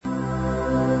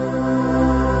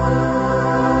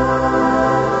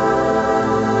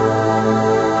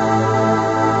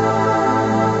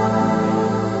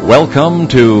Welcome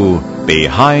to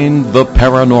Behind the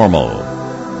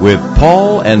Paranormal with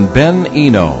Paul and Ben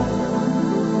Eno.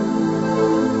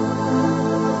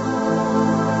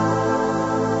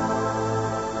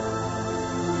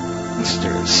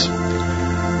 Monsters.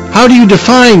 How do you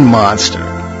define monster?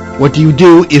 What do you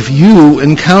do if you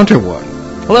encounter one?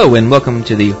 Hello and welcome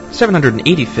to the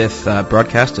 785th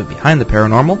broadcast of Behind the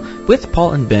Paranormal with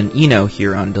Paul and Ben Eno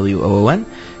here on WOON,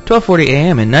 1240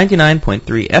 AM and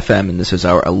 99.3 FM, and this is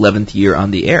our 11th year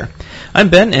on the air. I'm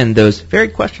Ben, and those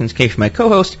varied questions came from my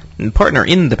co-host and partner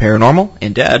in the paranormal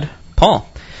and dad, Paul.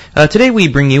 Today we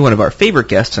bring you one of our favorite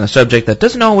guests on a subject that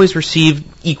doesn't always receive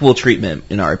equal treatment,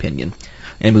 in our opinion.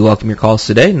 And we welcome your calls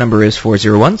today. Number is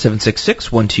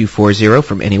 401-766-1240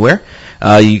 from anywhere.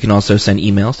 You can also send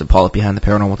emails to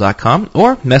paul@behindtheparanormal.com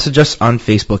or message us on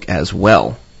Facebook as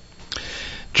well.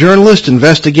 Journalist,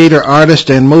 investigator, artist,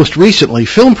 and most recently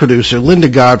film producer Linda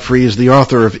Godfrey is the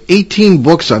author of 18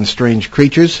 books on strange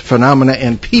creatures, phenomena,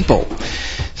 and people.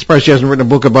 Surprised she hasn't written a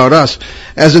book about us.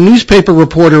 As a newspaper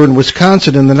reporter in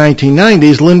Wisconsin in the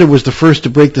 1990s, Linda was the first to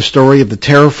break the story of the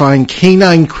terrifying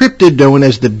canine cryptid known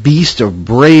as the Beast of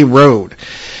Bray Road.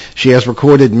 She has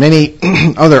recorded many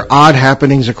other odd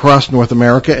happenings across North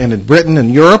America and in Britain and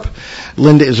Europe.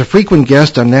 Linda is a frequent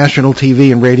guest on national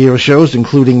TV and radio shows,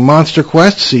 including Monster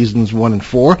Quest, Seasons 1 and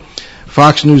 4,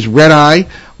 Fox News Red Eye,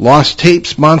 Lost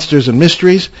Tapes, Monsters and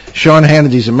Mysteries, Sean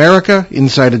Hannity's America,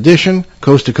 Inside Edition,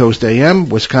 Coast to Coast AM,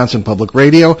 Wisconsin Public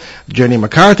Radio, The Jenny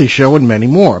McCarthy Show, and many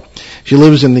more. She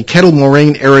lives in the Kettle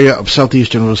Moraine area of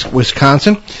southeastern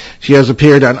Wisconsin. She has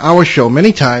appeared on our show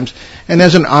many times and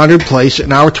has an honored place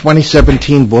in our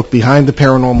 2017 book, Behind the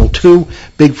Paranormal 2,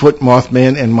 Bigfoot,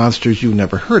 Mothman, and Monsters You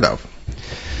Never Heard of.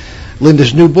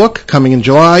 Linda's new book, coming in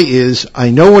July, is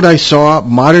I Know What I Saw,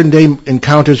 Modern-Day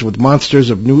Encounters with Monsters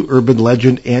of New Urban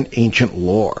Legend and Ancient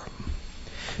Lore.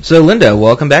 So, Linda,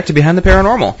 welcome back to Behind the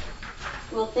Paranormal.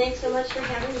 Well, thanks so much for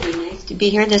having me. Nice to be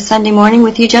here this Sunday morning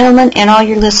with you gentlemen and all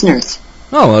your listeners.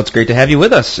 Oh, well, it's great to have you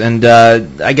with us, and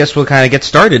I guess we'll kind of get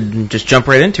started and just jump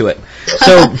right into it.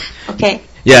 So, okay.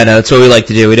 Yeah, no, that's what we like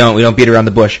to do. We don't beat around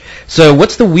the bush. So,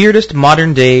 what's the weirdest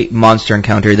modern-day monster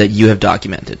encounter that you have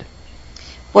documented?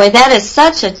 Boy, that is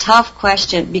such a tough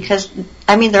question because,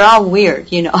 I mean, they're all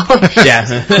weird, you know.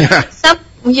 Yeah. Some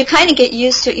you kind of get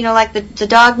used to, you know, like the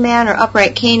Dog Man or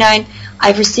Upright Canine.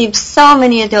 I've received so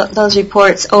many of those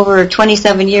reports over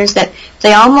 27 years that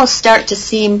they almost start to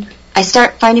seem, I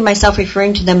start finding myself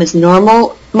referring to them as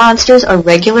normal monsters or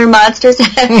regular monsters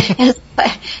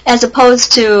as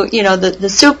opposed to, you know, the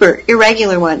super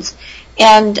irregular ones.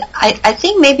 And I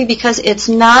think maybe because it's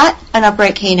not an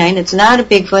upright canine, it's not a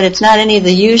Bigfoot, it's not any of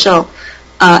the usual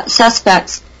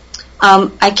suspects,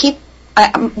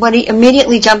 what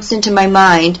immediately jumps into my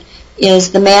mind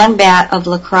is the man bat of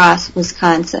La Crosse,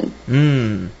 Wisconsin.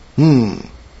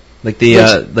 Like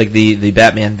the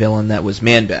Batman villain that was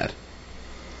Man Bat.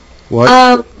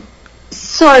 What?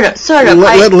 Sort of.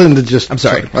 Let Linda just. I'm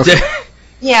sorry. Okay.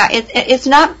 Yeah, it's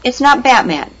not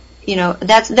Batman. You know,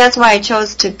 that's why I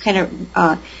chose to kind of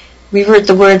revert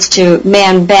the words to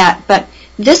man bat. But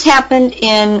this happened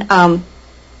in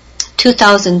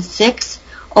 2006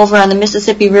 over on the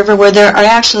Mississippi River, where there are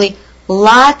actually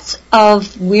lots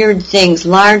of weird things.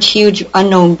 Large, huge,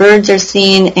 unknown birds are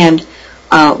seen, and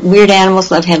weird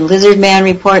animals. I've had lizard man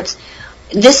reports.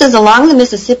 This is along the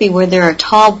Mississippi where there are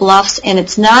tall bluffs, and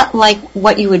it's not like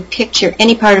what you would picture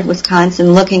any part of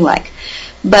Wisconsin looking like.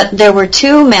 But there were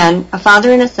two men, a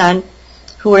father and a son,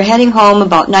 who were heading home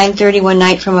about 9:30 one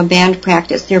night from a band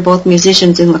practice. They're both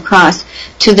musicians in La Crosse,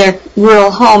 to their rural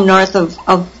home north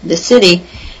of the city.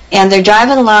 And they're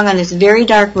driving along on this very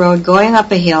dark road, going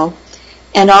up a hill,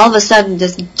 and all of a sudden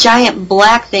this giant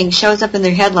black thing shows up in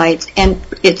their headlights, and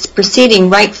it's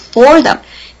proceeding right for them.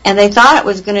 And they thought it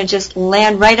was going to just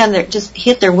land right on their, just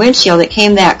hit their windshield. It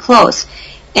came that close.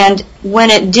 And when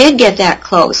it did get that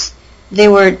close, they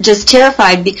were just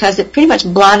terrified because it pretty much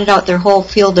blotted out their whole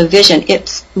field of vision.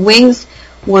 Its wings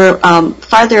were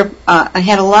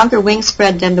had a longer wing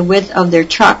spread than the width of their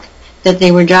truck that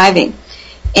they were driving.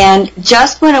 And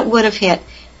just when it would have hit,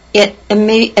 it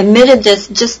emitted this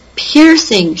just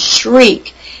piercing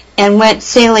shriek and went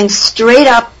sailing straight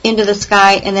up into the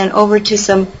sky and then over to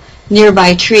some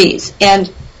nearby trees.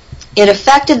 And it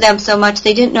affected them so much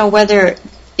they didn't know whether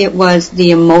it was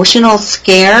the emotional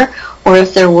scare or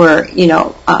if there were, you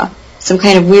know, some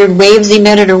kind of weird waves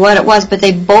emitted or what it was, but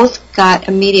they both got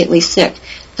immediately sick.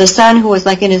 The son, who was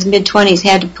like in his mid-20s,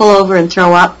 had to pull over and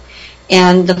throw up,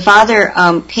 and the father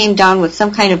came down with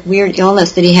some kind of weird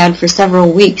illness that he had for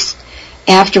several weeks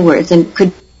afterwards and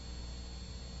could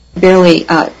barely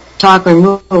talk or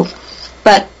move.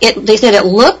 But they said it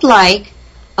looked like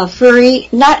a furry,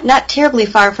 not terribly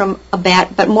far from a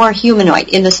bat, but more humanoid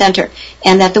in the center,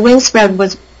 and that the wingspread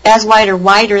was as wide or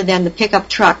wider than the pickup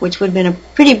truck, which would have been a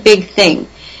pretty big thing.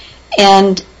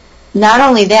 And not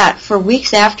only that, for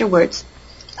weeks afterwards,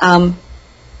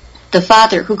 the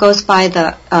father, who goes by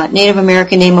the Native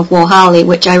American name of Wohali,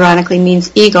 which ironically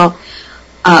means eagle,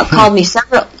 called me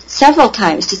several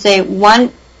times to say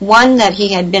one that he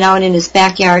had been out in his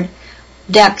backyard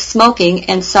deck smoking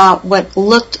and saw what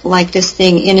looked like this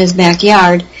thing in his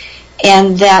backyard,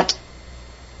 and that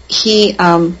he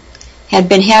had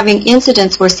been having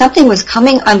incidents where something was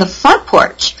coming on the front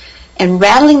porch and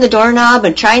rattling the doorknob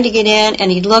and trying to get in,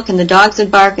 and he'd look and the dogs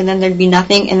would bark and then there'd be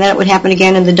nothing, and then it would happen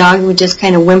again and the dog would just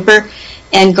kind of whimper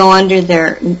and go under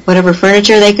their whatever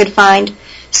furniture they could find.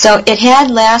 So it had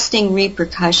lasting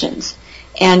repercussions.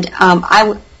 And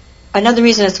another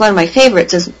reason it's one of my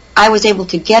favorites is I was able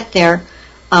to get there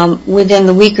within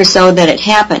the week or so that it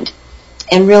happened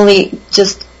and really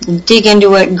just dig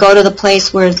into it, go to the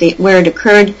place where it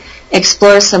occurred,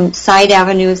 explore some side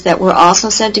avenues that were also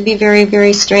said to be very,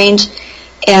 very strange,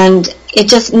 and it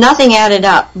just, nothing added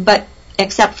up, but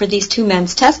except for these two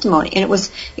men's testimony. And it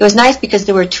was nice because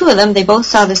there were two of them. They both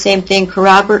saw the same thing,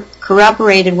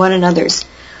 corroborated one another's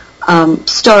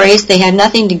stories. They had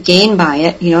nothing to gain by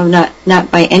it,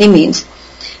 not by any means.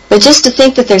 But just to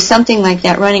think that there's something like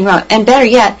that running around. And better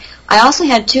yet, I also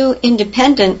had two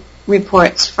independent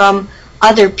reports from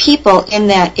other people in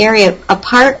that area. A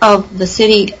part of the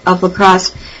city of La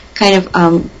Crosse kind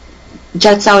of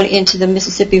juts out into the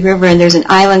Mississippi River, and there's an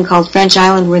island called French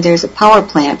Island where there's a power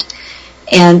plant.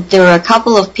 And there were a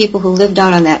couple of people who lived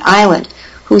out on that island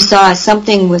who saw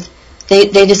something with, they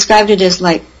described it as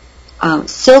like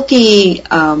silky,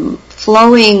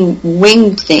 flowing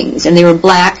winged things, and they were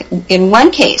black. In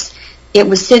one case, it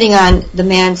was sitting on the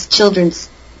man's children's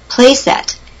play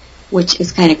set, which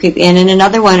is kind of creepy. And in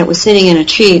another one, it was sitting in a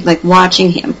tree, like watching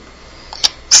him.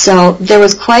 So there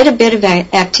was quite a bit of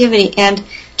activity. And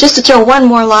just to throw one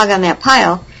more log on that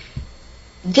pile,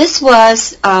 this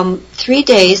was 3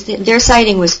 days, their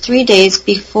sighting was 3 days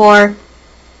before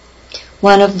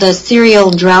one of the serial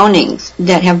drownings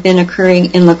that have been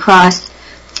occurring in La Crosse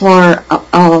for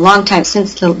a long time,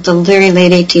 since the very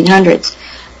late 1800s,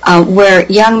 where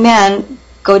young men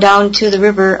go down to the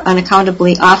river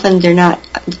unaccountably. Often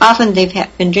they've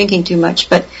been drinking too much,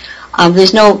 but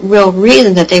there's no real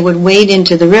reason that they would wade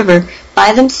into the river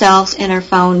by themselves and are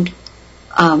found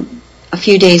a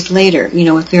few days later,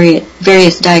 with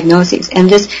various diagnoses. And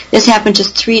this happened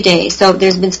just 3 days. So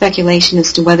there's been speculation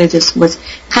as to whether this was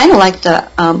kind of like the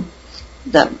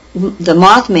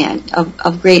Mothman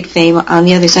of great fame on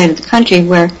the other side of the country,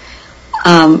 where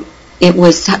it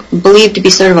was believed to be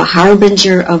sort of a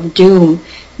harbinger of doom,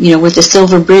 with the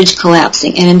Silver Bridge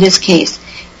collapsing. And in this case,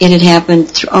 it had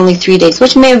happened only 3 days,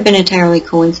 which may have been entirely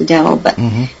coincidental. But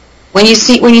when you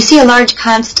see a large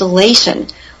constellation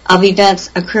of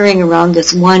events occurring around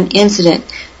this one incident,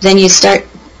 then you start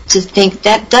to think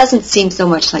that doesn't seem so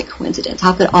much like coincidence.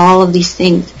 How could all of these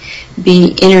things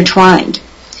be intertwined?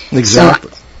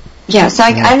 Exactly. So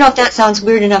I don't know if that sounds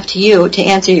weird enough to you to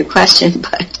answer your question,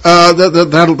 but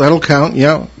that'll count.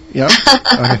 Yeah.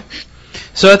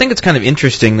 So I think it's kind of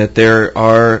interesting that there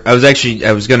are. I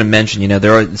was going to mention,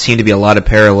 there seem to be a lot of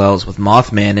parallels with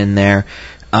Mothman in there,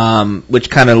 which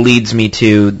kind of leads me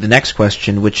to the next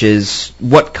question, which is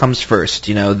what comes first,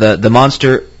 the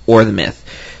monster or the myth?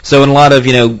 So in a lot of,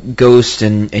 ghost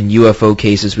and UFO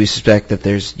cases, we suspect that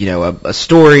there's, a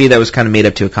story that was kind of made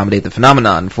up to accommodate the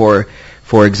phenomenon. For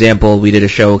example, we did a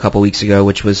show a couple weeks ago,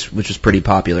 which was pretty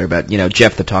popular, about,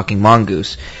 Jeff the Talking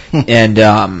Mongoose. And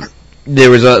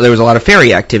there was a lot of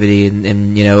fairy activity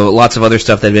and lots of other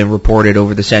stuff that had been reported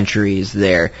over the centuries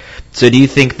there. So do you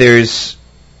think there's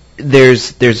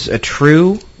a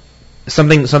true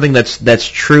something that's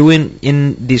true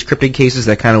in these cryptid cases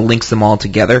that kind of links them all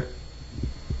together?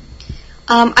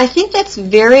 I think that's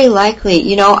very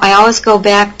likely. I always go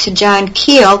back to John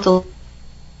Keel, the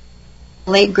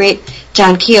late great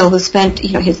John Keel, who spent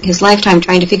his lifetime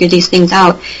trying to figure these things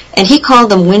out, and he called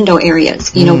them window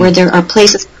areas. Where there are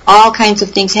places all kinds of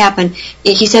things happen.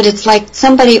 He said it's like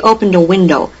somebody opened a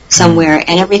window somewhere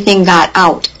and everything got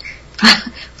out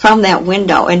from that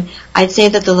window. And I'd say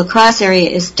that the La Crosse area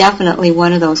is definitely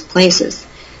one of those places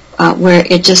where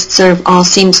it just sort of all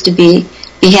seems to be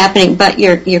happening. But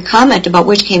your comment about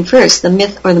which came first, the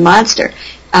myth or the monster,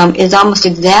 is almost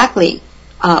exactly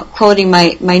quoting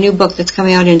my new book that's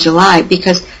coming out in July,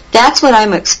 because that's what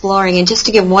I'm exploring. And just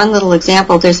to give one little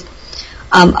example, there's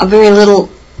a very little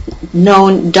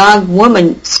known dog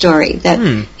woman story that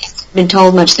has been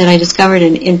told much that I discovered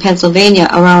in Pennsylvania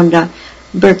around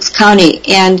Berks County.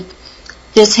 And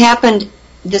this happened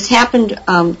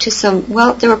to some.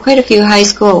 Well, there were quite a few high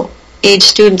school age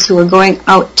students who were going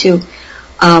out to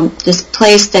this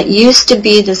place that used to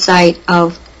be the site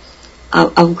of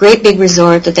a great big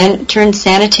resort that then turned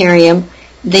sanitarium.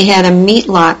 They had a meat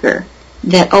locker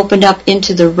that opened up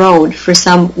into the road for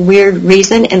some weird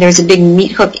reason, and there's a big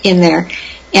meat hook in there.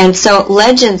 And so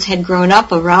legends had grown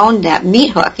up around that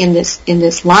meat hook in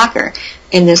this locker,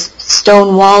 in this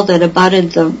stone wall that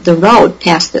abutted the road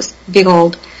past this big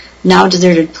old, now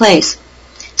deserted place.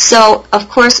 So, of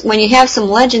course, when you have some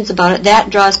legends about it, that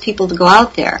draws people to go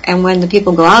out there. And when the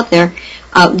people go out there,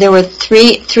 there were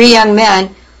three young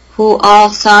men who all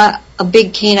saw a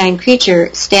big canine creature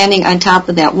standing on top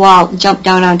of that wall, jump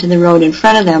down onto the road in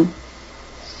front of them.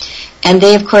 And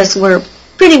they, of course, were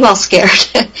pretty well scared,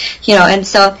 and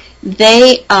so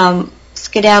they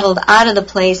skedaddled out of the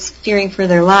place, fearing for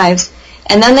their lives.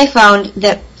 And then they found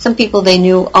that some people they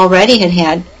knew already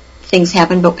had things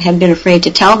happen, but had been afraid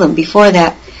to tell them before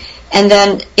that. And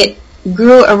then it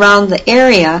grew around the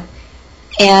area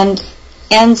and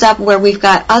ends up where we've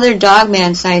got other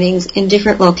dogman sightings in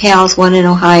different locales, one in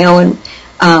Ohio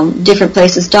and different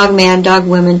places, dogman, dog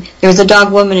women. There's a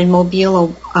dog woman in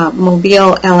Mobile,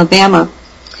 Alabama,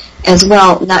 as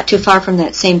well, not too far from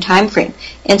that same time frame.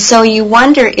 And so you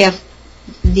wonder if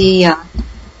the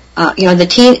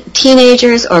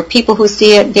teenagers or people who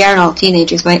see it, they aren't all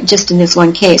teenagers, but just in this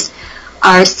one case,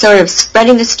 are sort of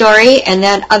spreading the story, and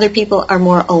then other people are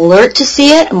more alert to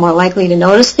see it and more likely to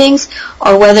notice things,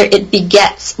 or whether it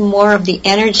begets more of the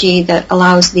energy that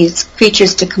allows these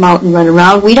creatures to come out and run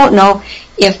around. We don't know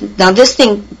if, now this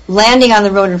thing landing on the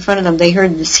road in front of them, they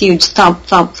heard this huge thump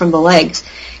from the legs,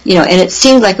 and it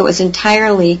seemed like it was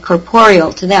entirely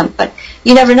corporeal to them, but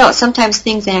you never know. Sometimes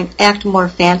things act more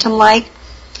phantom-like,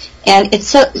 and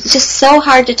it's just so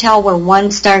hard to tell where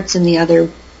one starts and the other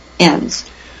ends.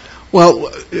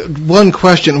 Well, one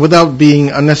question, without being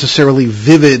unnecessarily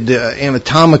vivid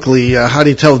anatomically, how do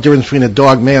you tell the difference between a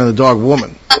dog man and a dog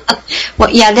woman? Well,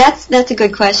 yeah, that's a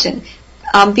good question.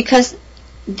 Because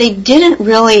they didn't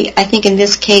really, I think in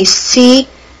this case, see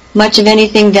much of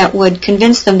anything that would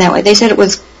convince them that way. They said it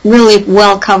was really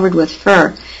well covered with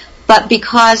fur. But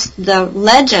because the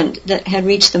legend that had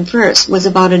reached them first was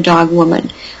about a dog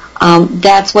woman,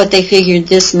 that's what they figured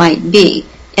this might be.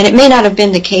 And it may not have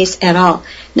been the case at all.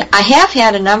 Now, I have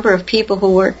had a number of people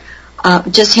who were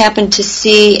just happened to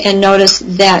see and notice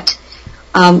that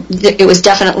it was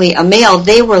definitely a male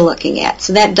they were looking at.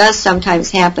 So that does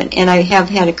sometimes happen. And I have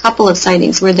had a couple of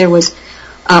sightings where there was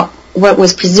what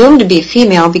was presumed to be a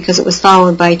female because it was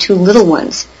followed by two little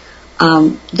ones.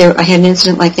 I had an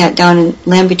incident like that down in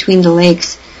Land Between the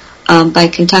Lakes by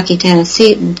Kentucky,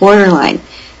 Tennessee borderline.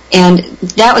 And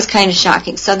that was kind of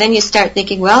shocking. So then you start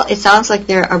thinking, well, it sounds like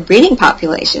there are breeding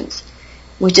populations,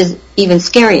 which is even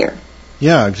scarier.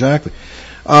 Yeah, exactly.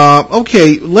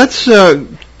 Okay, let's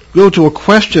go to a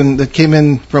question that came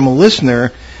in from a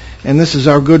listener, and this is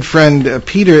our good friend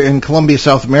Peter in Columbia,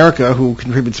 South America, who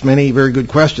contributes many very good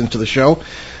questions to the show.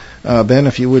 Ben,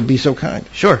 if you would be so kind.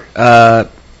 Sure.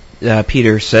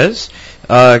 Peter says,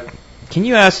 Can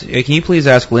you please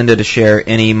ask Linda to share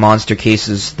any monster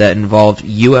cases that involved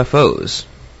UFOs?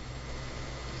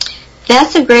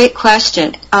 That's a great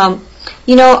question.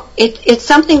 It's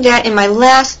something that in my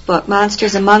last book,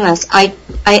 Monsters Among Us, I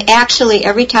actually,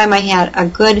 every time I had a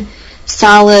good,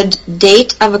 solid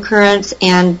date of occurrence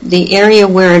and the area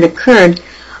where it occurred,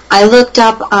 I looked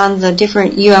up on the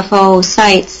different UFO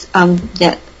sites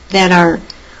that are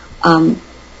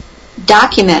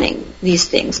documenting these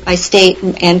things by state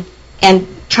and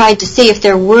tried to see if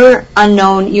there were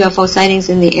unknown UFO sightings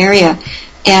in the area.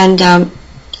 And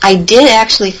I did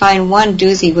actually find one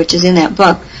doozy, which is in that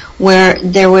book, where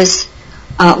there was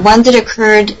one that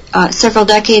occurred several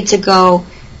decades ago,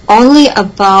 only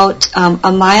about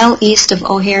a mile east of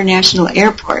O'Hare National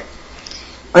Airport,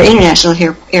 or International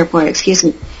Airport, excuse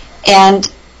me.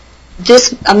 And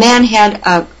a man had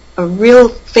a real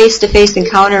face-to-face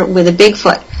encounter with a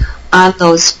Bigfoot on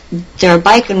there are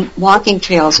bike and walking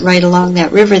trails right along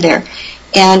that river there.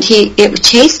 And it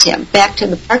chased him back to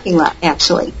the parking lot,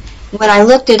 actually. When I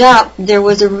looked it up, there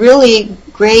was a really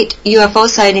great UFO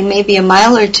sighting maybe a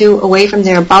mile or two away from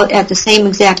there, about at the same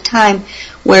exact time,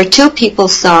 where two people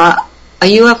saw a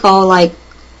UFO-like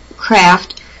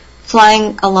craft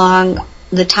flying along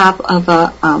the top of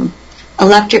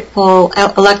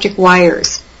electric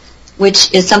wires,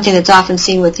 which is something that's often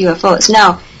seen with UFOs.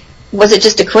 Now, was it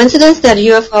just a coincidence that a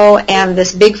UFO and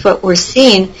this Bigfoot were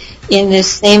seen in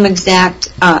this same exact,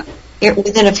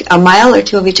 within a mile or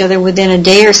two of each other, within a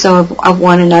day or so of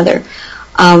one another?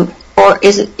 Or Or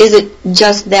is it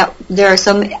just that there are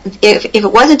some, if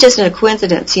it wasn't just a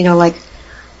coincidence, like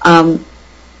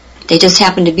they just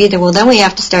happen to be there, well, then we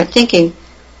have to start thinking,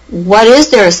 what is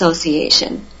their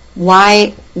association?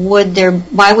 Why would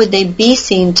they be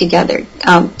seen together?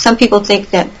 Some people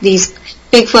think that these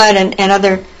Bigfoot and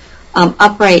other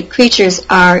upright creatures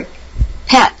are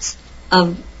pets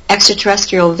of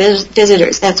extraterrestrial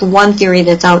visitors. That's one theory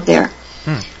that's out there.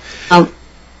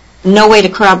 No way to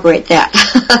corroborate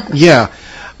that. Yeah.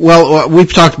 Well,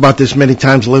 we've talked about this many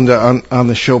times, Linda, on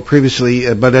the show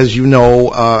previously, but as you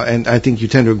know, and I think you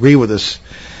tend to agree with us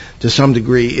to some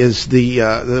degree, is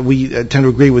we tend to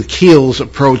agree with Keel's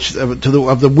approach of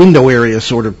the window area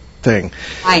sort of thing.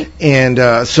 Right.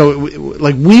 And so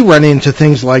we run into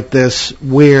things like this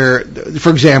where,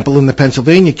 for example, in the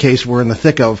Pennsylvania case we're in the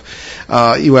thick of,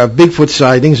 you have Bigfoot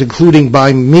sightings, including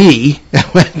by me,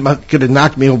 could have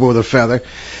knocked me over with a feather,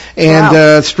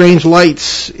 and strange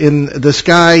lights in the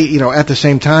sky, at the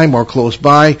same time or close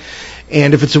by.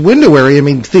 And if it's a window area,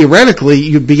 theoretically,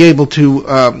 you'd be able to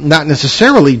not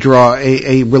necessarily draw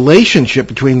a relationship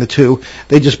between the two.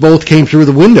 They just both came through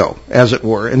the window, as it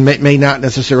were, and may not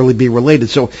necessarily be related.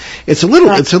 So it's a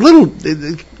little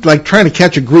like trying to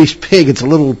catch a greased pig. It's a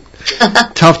little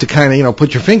tough to kind of,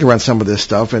 put your finger on some of this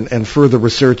stuff, and further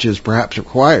research is perhaps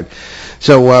required.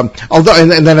 So, although,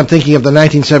 and then I'm thinking of the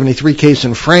 1973 case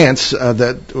in France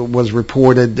that was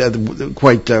reported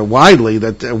quite widely,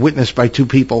 that witnessed by two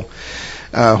people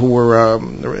who were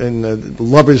in the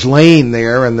Lover's Lane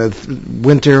there in the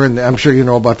winter, and I'm sure you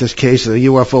know about this case. The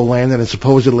UFO landed and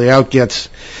supposedly out gets,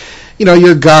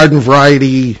 your garden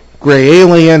variety gray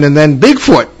alien, and then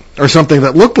Bigfoot or something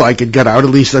that looked like it got out. At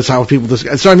least that's how people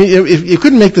discuss. So if you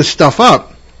couldn't make this stuff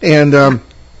up, and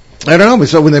I don't know.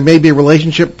 So there may be a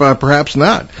relationship, perhaps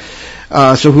not.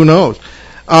 So who knows?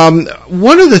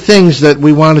 One of the things that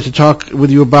we wanted to talk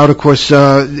with you about, of course,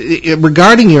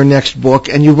 regarding your next book,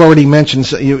 and you've already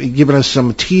mentioned, you've given us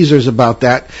some teasers about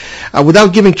that.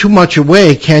 Without giving too much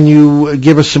away, can you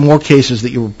give us some more cases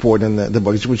that you report in the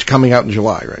book, which is coming out in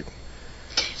July, right?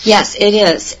 Yes, it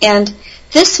is. And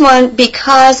this one,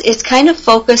 because it's kind of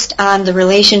focused on the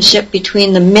relationship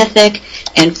between the mythic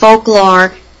and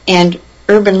folklore and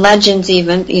urban legends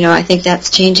even, I think that's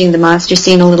changing the monster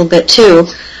scene a little bit too.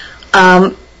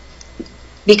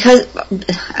 Because,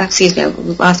 excuse me, I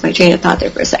lost my train of thought there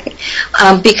for a second.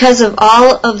 Because of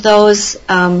all of those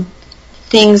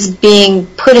things being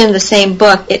put in the same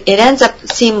book, it ends up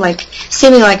seeming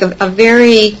like a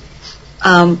very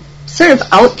sort of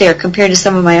out there compared to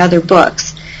some of my other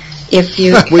books. If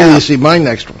you wait till you see my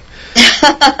next one.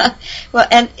 Well,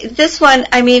 and this one,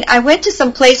 I went to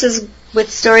some places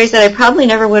with stories that I probably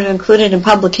never would have included in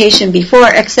publication before,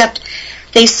 except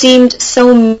they seemed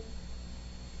so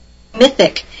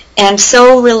mythic and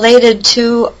so related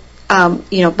to,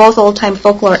 both old-time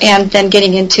folklore and then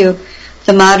getting into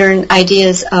the modern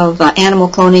ideas of animal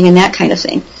cloning and that kind of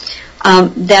thing,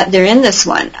 that they're in this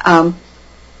one.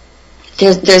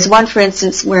 There's one, for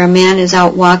instance, where a man is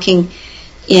out walking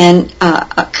in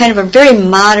a kind of a very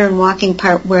modern walking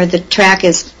part where the track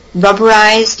is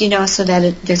rubberized, so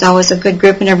that there's always a good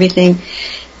grip and everything.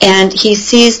 And he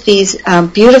sees these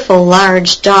beautiful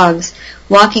large dogs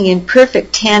walking in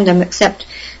perfect tandem, except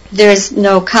there's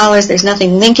no collars, there's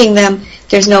nothing linking them,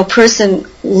 there's no person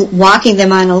walking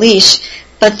them on a leash,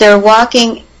 but they're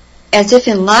walking as if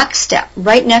in lockstep,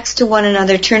 right next to one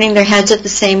another, turning their heads at the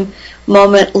same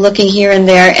moment, looking here and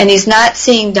there, and he's not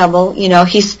seeing double.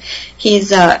 It's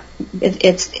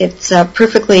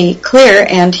perfectly clear,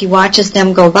 and he watches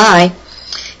them go by.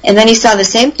 And then he saw the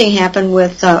same thing happen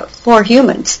with 4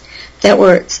 humans that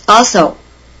were also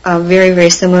very, very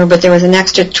similar, but there was an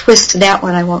extra twist to that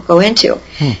one I won't go into.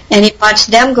 And he watched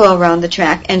them go around the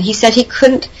track, and he said he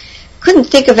couldn't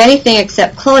think of anything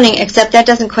except cloning, except that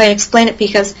doesn't quite explain it,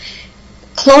 because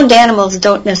cloned animals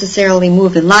don't necessarily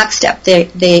move in lockstep.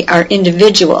 They are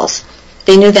individuals.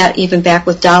 They knew that even back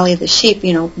with Dolly the sheep,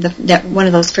 that one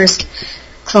of those first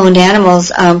cloned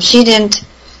animals. She didn't,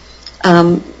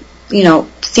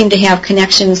 seem to have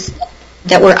connections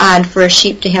that were odd for a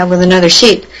sheep to have with another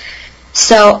sheep.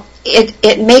 So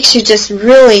it makes you just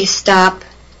really stop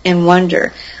and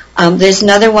wonder. There's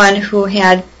another one who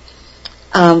had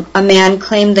a man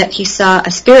claim that he saw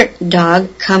a spirit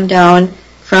dog come down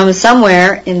from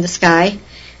somewhere in the sky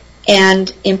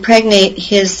and impregnate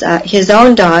his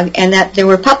own dog, and that there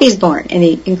were puppies born, and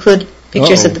he included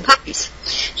pictures of the puppies.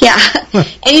 Yeah.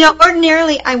 And,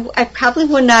 ordinarily I probably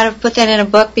would not have put that in a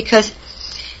book because,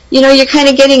 you're kind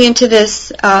of getting into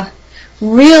this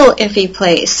real iffy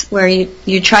place where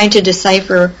you're trying to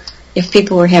decipher if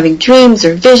people were having dreams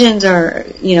or visions or,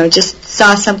 just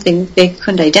saw something they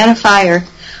couldn't identify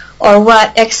or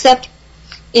what, except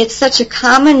it's such a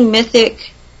common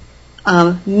mythic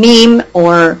meme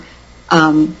or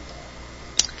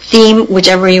theme,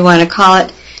 whichever you want to call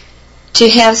it, to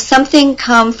have something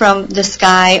come from the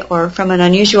sky or from an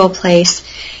unusual place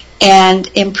and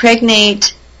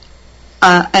impregnate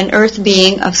an earth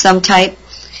being of some type,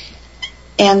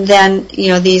 and then,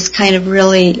 these kind of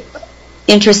really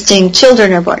interesting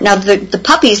children are born. Now, the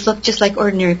puppies look just like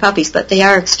ordinary puppies, but they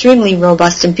are extremely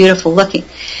robust and beautiful looking.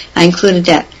 I included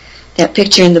that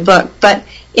picture in the book. But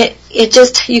it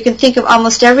just, you can think of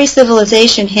almost every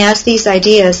civilization has these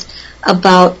ideas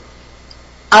about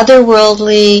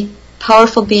otherworldly,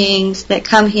 powerful beings that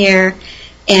come here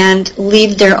and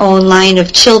leave their own line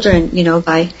of children,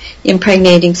 by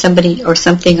impregnating somebody or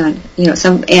something on,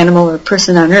 some animal or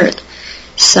person on Earth.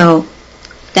 So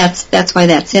that's why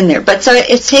that's in there. But so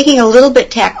it's taking a little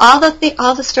bit tack. All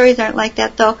the stories aren't like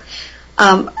that, though.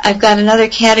 I've got another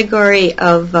category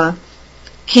of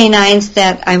canines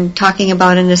that I'm talking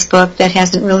about in this book that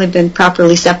hasn't really been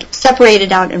properly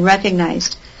separated out and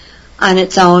recognized on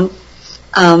its own.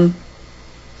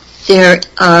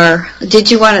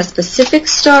 Did you want a specific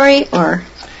story or?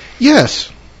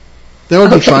 Yes, that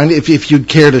would be fine if you'd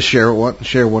care to share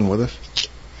one with us.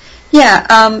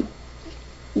 Yeah,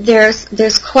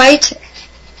 there's quite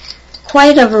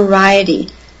a variety,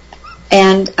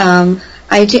 and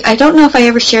I don't know if I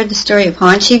ever shared the story of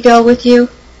Haunchyville with you.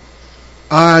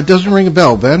 It doesn't ring a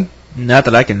bell, Ben. Not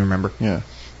that I can remember. Yeah.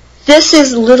 This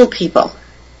is Little People.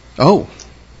 Oh.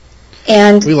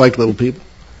 And we like little people.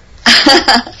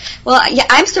 Well, yeah,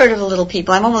 I'm sort of a little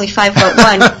people. I'm only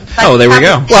 5'1". Oh, there we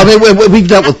go. Well, we've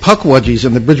dealt with Pukwudgies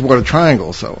in the Bridgewater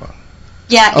Triangle, so.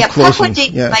 Yeah,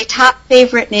 Pukwudgie is my top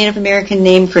favorite Native American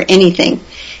name for anything.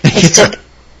 It's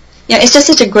just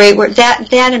such a great word.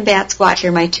 That and Bat Squatch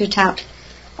are my two top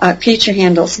creature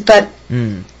handles. But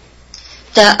the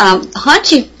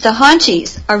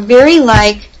Haunchies are very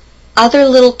like other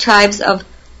little tribes of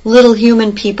little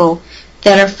human people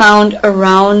that are found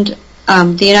around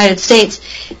the United States,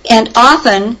 and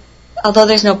often, although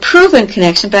there's no proven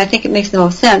connection, but I think it makes the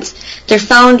most sense, they're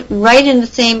found right in the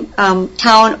same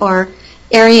town or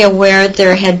area where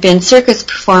there had been circus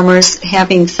performers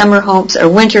having summer homes or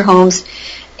winter homes,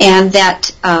 and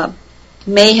that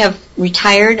may have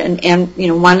retired and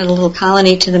wanted a little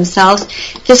colony to themselves.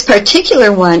 This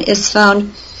particular one is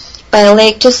found by a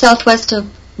lake just southwest of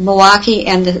Milwaukee,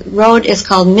 and the road is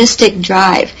called Mystic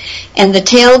Drive. And the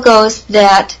tale goes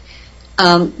that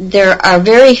there are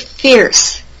very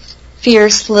fierce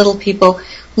little people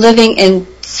living in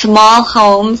small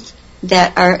homes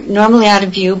that are normally out of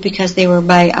view because they were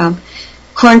by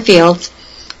cornfields,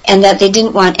 and that they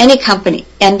didn't want any company,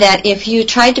 and that if you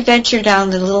tried to venture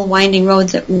down the little winding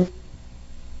roads that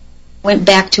went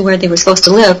back to where they were supposed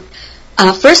to live,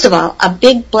 first of all, a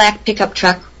big black pickup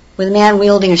truck with a man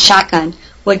wielding a shotgun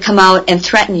would come out and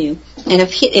threaten you. And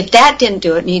if that didn't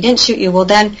do it and he didn't shoot you, well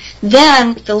then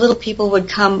the little people would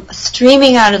come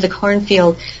streaming out of the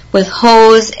cornfield with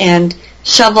hoes and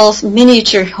shovels,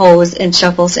 miniature hoes and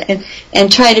shovels,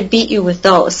 and try to beat you with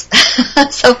those.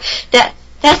 So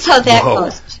that's how that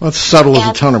goes. That's subtle as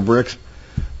a ton of bricks.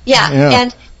 Yeah,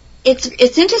 and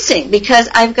it's interesting because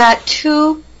I've got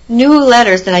two new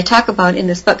letters that I talk about in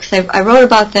this book, because I wrote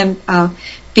about them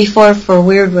before for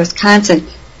Weird Wisconsin.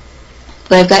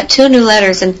 But I've got two new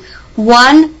letters, and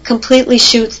one completely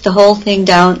shoots the whole thing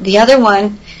down. The other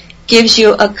one gives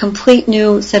you a complete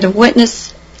new set of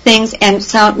witness things and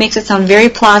makes it sound very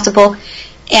plausible.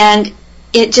 And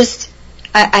it just,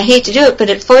 I hate to do it, but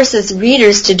it forces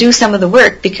readers to do some of the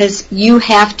work, because you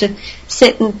have to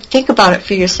sit and think about it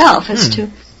for yourself as to,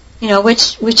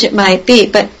 which it might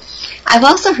be. But I've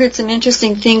also heard some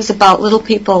interesting things about little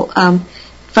people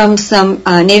from some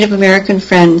Native American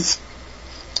friends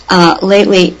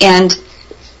lately, and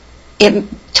it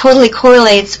totally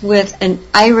correlates with an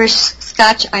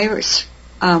Scotch-Irish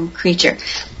creature.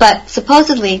 But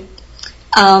supposedly,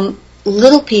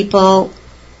 little people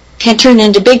can turn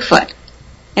into Bigfoot,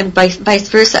 and vice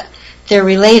versa. They're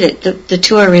related. The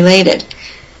two are related.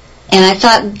 And I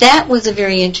thought that was a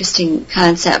very interesting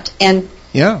concept. And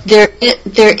there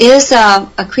is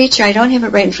a creature, I don't have it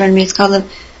right in front of me, it's called the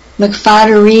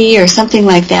McFadderee or something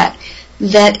like that,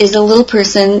 that is a little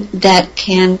person that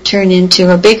can turn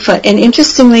into a Bigfoot. And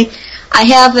interestingly, I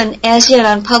have an as yet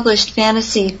unpublished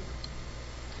fantasy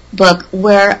book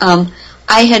where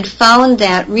I had found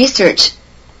that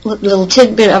little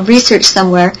tidbit of research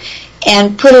somewhere,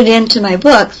 and put it into my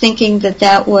book, thinking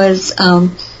that was,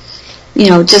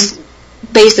 just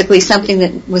basically something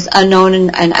that was unknown,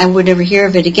 and I would never hear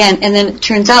of it again. And then it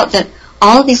turns out that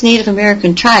all of these Native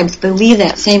American tribes believe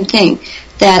that same thing,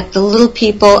 that the little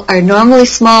people are normally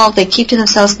small, they keep to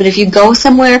themselves, but if you go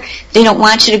somewhere they don't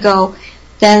want you to go,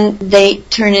 then they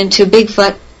turn into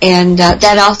Bigfoot, and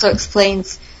that also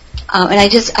explains, and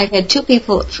I've had 2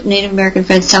 people, Native American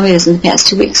friends, tell me this in the past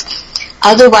 2 weeks.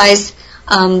 Otherwise,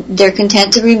 they're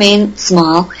content to remain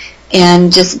small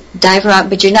and just dive around,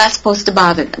 but you're not supposed to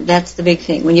bother them. That's the big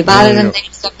thing. When you bother them, they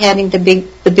start having the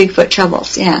Bigfoot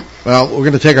troubles. Yeah. Well, we're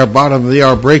going to take our bottom of the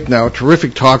hour break now.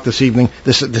 Terrific talk this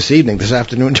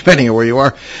afternoon, depending on where you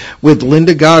are, with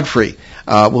Linda Godfrey.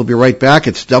 We'll be right back.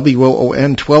 It's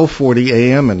WOON 1240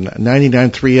 AM and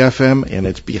 99.3 FM, and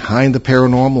it's Behind the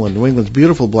Paranormal in New England's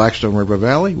beautiful Blackstone River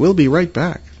Valley. We'll be right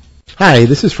back. Hi,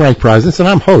 this is Frank Prosnitz, and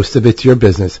I'm host of It's Your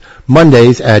Business.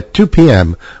 Mondays at 2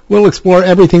 p.m. We'll explore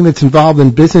everything that's involved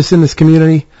in business in this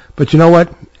community, but you know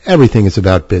what? Everything is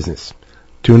about business.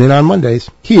 Tune in on Mondays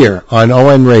here on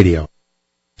ON Radio.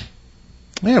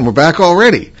 Man, we're back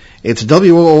already. It's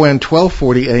WOON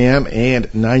 1240 AM and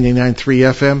 99.3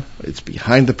 FM. It's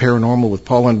Behind the Paranormal with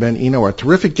Paul and Ben Eno. Our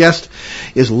terrific guest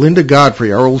is Linda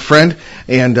Godfrey, our old friend,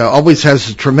 and always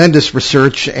has tremendous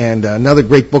research and another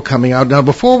great book coming out. Now,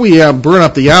 before we burn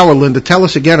up the hour, Linda, tell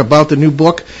us again about the new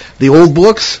book, the old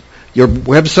books, your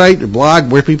website, your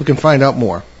blog, where people can find out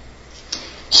more.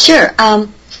 Sure. Well,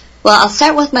 I'll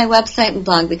start with my website and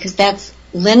blog because that's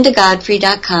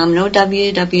lindagodfrey.com, no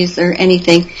WWs or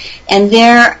anything. And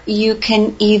there you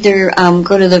can either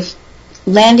go to the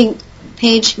landing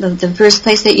page, the first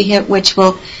place that you hit, which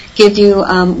will give you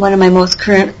one of my most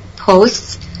current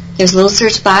posts. There's a little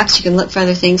search box. You can look for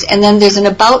other things. And then there's an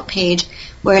About page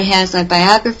where it has my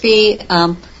biography,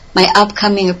 my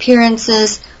upcoming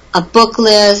appearances, a book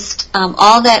list.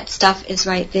 All that stuff is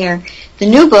right there. The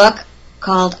new book,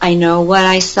 called I Know What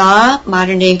I Saw,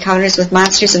 Modern Day Encounters with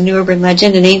Monsters of New Urban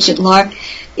Legend and Ancient Lore,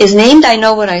 is named I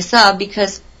Know What I Saw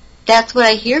because that's what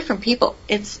I hear from people.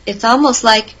 It's almost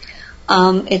like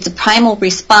it's a primal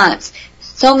response.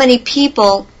 So many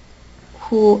people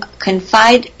who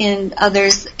confide in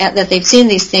others that they've seen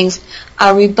these things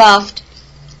are rebuffed,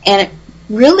 and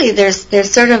really there's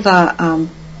sort of a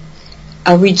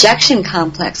rejection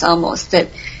complex almost, that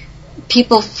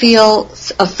people feel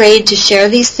afraid to share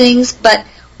these things, but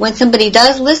when somebody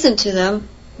does listen to them,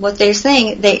 what they're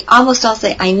saying, they almost all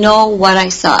say, I know what I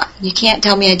saw. You can't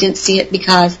tell me I didn't see it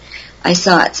because I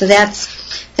saw it. So that's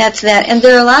that. And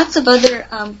there are lots of other,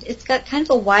 it's got kind of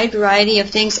a wide variety of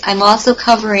things. I'm also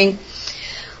covering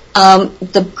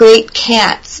the great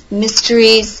cats,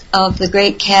 mysteries of the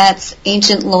great cats,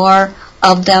 ancient lore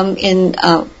of them in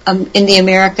the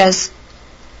Americas.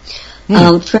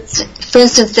 For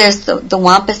instance, there's the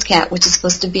Wampus cat, which is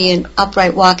supposed to be an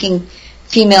upright walking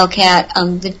female cat.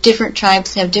 The different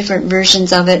tribes have different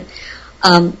versions of it,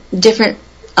 different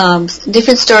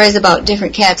stories about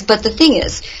different cats. But the thing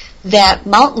is that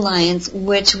mountain lions,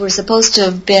 which were supposed to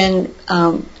have been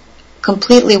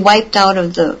completely wiped out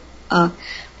of the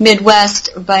Midwest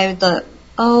by the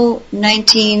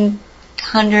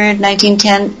 1900,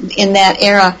 1910, in that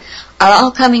era, are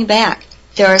all coming back.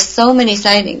 There are so many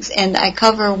sightings, and I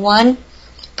cover one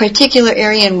particular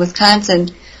area in Wisconsin,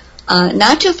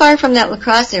 not too far from that La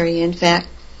Crosse area, in fact,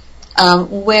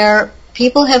 where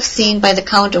people have seen, by the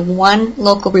count of one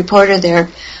local reporter there,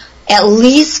 at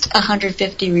least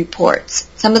 150 reports.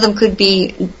 Some of them could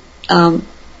be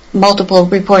multiple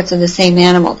reports of the same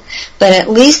animal, but at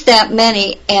least that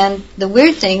many. And the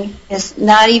weird thing is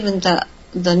not even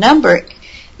the number.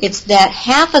 It's that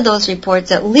half of those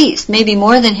reports, at least, maybe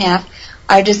more than half,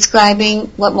 are describing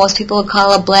what most people would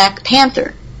call a black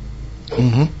panther,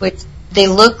 which they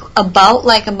look about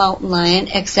like a mountain lion,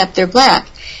 except they're black.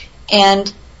 And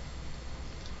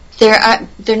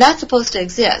they're not supposed to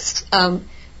exist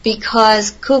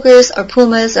because cougars or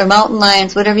pumas or mountain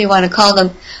lions, whatever you want to call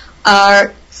them,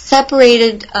 are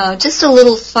separated just a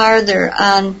little farther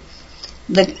on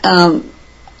the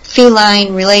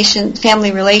family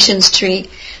relations tree,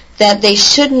 that they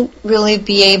shouldn't really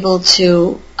be able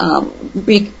to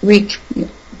recreate.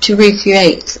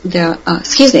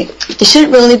 They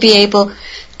shouldn't really be able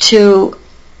to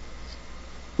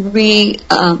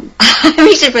I'm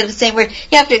reaching for the same word.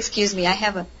 You have to excuse me. I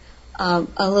have a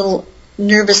little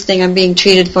nervous thing I'm being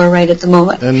treated for right at the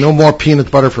moment. And no more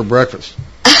peanut butter for breakfast.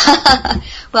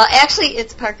 Well, actually,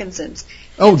 it's Parkinson's.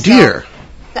 Oh, dear.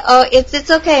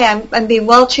 It's okay. I'm being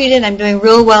well treated. I'm doing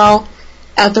real well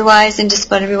otherwise in just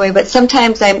about every way. But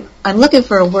sometimes I'm looking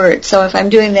for a word. So if I'm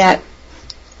doing that,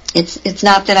 it's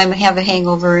not that I have a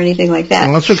hangover or anything like that.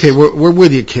 Well, that's okay. We're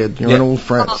with you, kid. You're an old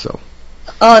friend. So.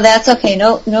 Oh, that's okay.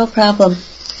 No problem.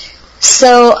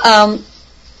 So,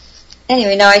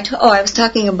 anyway, now I was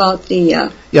talking about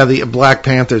the the Black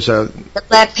Panthers. The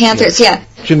Black Panthers, yeah.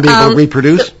 Shouldn't be able to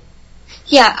reproduce?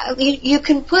 You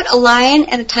can put a lion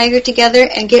and a tiger together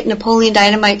and get Napoleon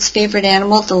Dynamite's favorite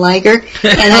animal, the liger.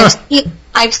 And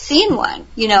I've seen one,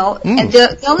 And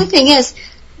the only thing is,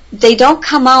 they don't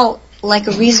come out like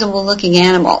a reasonable-looking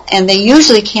animal, and they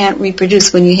usually can't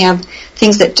reproduce when you have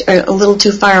things that are a little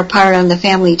too far apart on the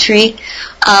family tree.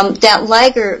 That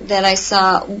liger that I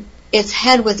saw, its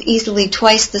head was easily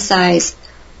twice the size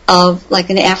of like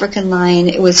an African lion.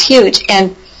 It was huge,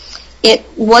 and it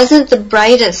wasn't the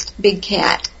brightest big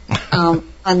cat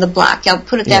on the block. I'll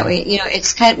put it that way.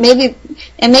 It's kind of maybe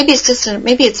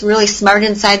it's really smart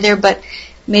inside there, but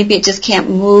maybe it just can't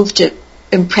move to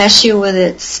impress you with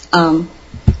its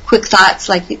quick thoughts.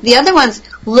 Like the other ones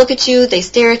look at you, they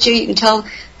stare at you. You can tell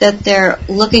that they're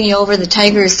looking you over. The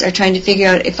tigers are trying to figure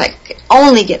out if I could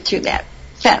only get through that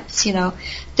fence.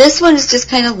 This one is just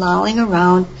kind of lolling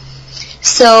around.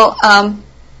 So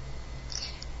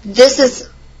this is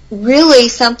really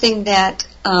something that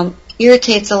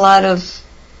irritates a lot of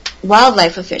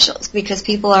wildlife officials, because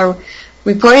people are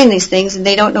reporting these things and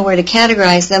they don't know where to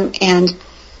categorize them, and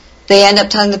they end up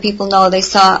telling the people, no, they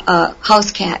saw a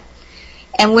house cat.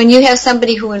 And when you have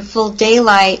somebody who in full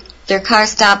daylight, their car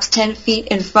stops 10 feet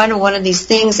in front of one of these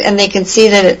things, and they can see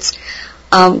that it's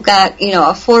got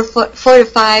a 4 to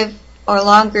 5 or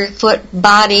longer foot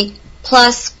body,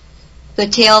 plus the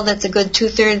tail that's a good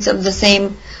 2/3 of the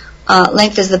same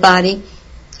length as the body.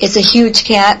 It's a huge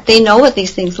cat. They know what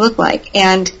these things look like,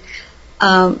 and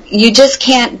you just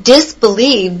can't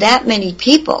disbelieve that many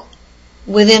people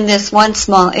within this one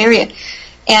small area.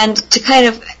 And to kind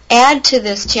of add to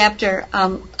this chapter,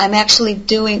 I'm actually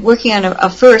working on a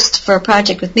first for a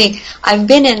project with me. I've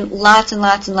been in lots and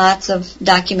lots and lots of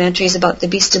documentaries about the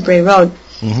Beast of Bray Road,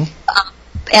 and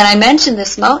I mentioned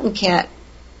this mountain cat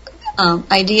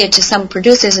idea to some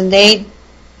producers, and they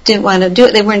didn't want to do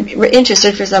it. They weren't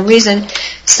interested for some reason.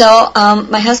 So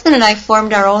my husband and I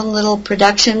formed our own little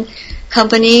production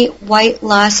company, White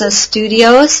Lhasa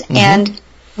Studios, and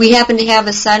we happen to have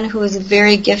a son who is a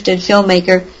very gifted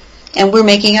filmmaker, and we're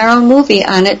making our own movie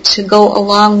on it to go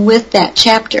along with that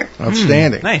chapter.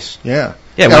 Outstanding. Nice. Yeah.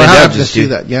 Yeah, when in doubt, just do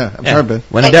that. Yeah, I'm sorry, Ben.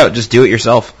 When in doubt, just do it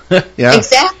yourself. Yeah.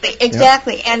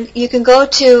 Exactly. Yeah. And you can go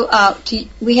to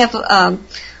we have a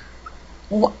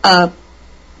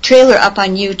trailer up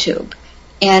on YouTube,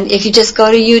 and if you just go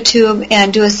to YouTube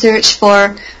and do a search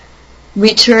for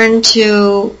Return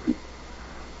to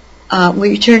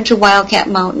Wildcat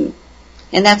Mountain,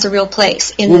 and that's a real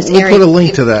place in this area. We'll put a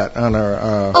link to that on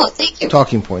our thank you.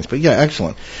 talking points. But yeah,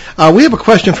 excellent. We have a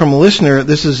question from a listener.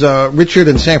 This is Richard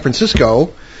in San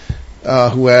Francisco,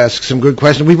 who asks some good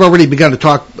questions. We've already begun to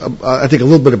talk, I think, a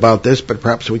little bit about this, but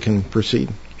perhaps we can proceed.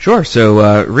 Sure.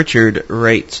 So Richard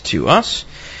writes to us,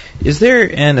 is there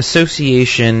an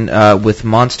association with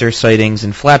monster sightings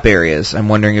in flap areas? I'm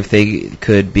wondering if they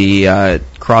could be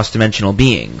cross-dimensional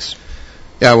beings.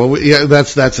 Yeah, well,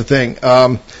 that's the thing.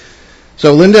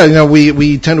 So, Linda,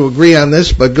 we tend to agree on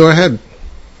this, but go ahead.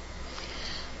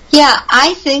 Yeah,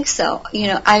 I think so.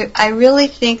 I really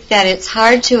think that it's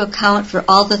hard to account for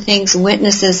all the things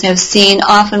witnesses have seen,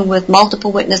 often with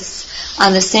multiple witnesses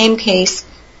on the same case,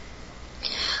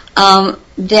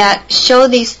 that show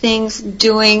these things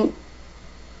doing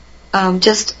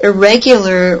just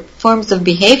irregular forms of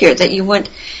behavior that you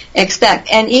wouldn't expect.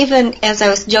 And even as I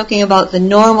was joking about the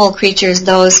normal creatures,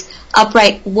 those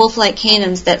upright wolf-like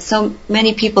canines that so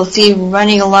many people see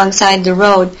running alongside the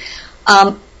road,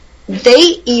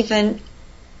 they even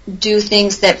do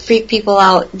things that freak people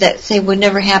out that say would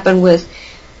never happen with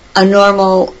a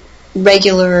normal,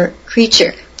 regular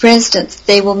creature. For instance,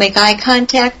 they will make eye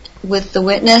contact with the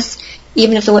witness,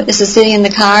 even if the witness is sitting in the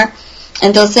car,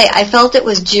 and they'll say, I felt it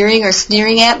was jeering or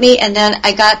sneering at me, and then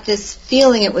I got this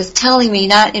feeling it was telling me,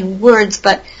 not in words,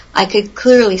 but I could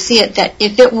clearly see it, that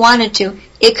if it wanted to,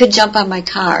 it could jump on my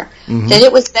car, that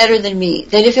it was better than me,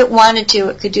 that if it wanted to,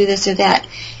 it could do this or that.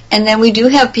 And then we do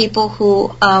have people who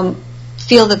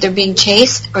feel that they're being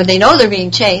chased, or they know they're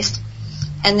being chased,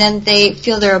 and then they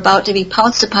feel they're about to be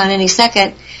pounced upon any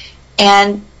second,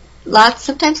 and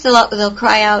sometimes they'll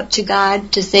cry out to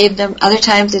God to save them. Other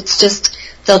times it's just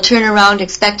they'll turn around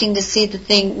expecting to see the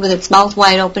thing with its mouth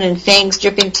wide open and fangs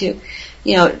dripping to,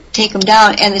 take them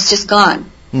down, and it's just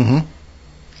gone.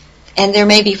 And there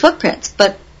may be footprints,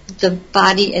 but the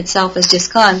body itself is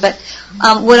just gone. But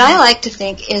what I like to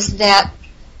think is that,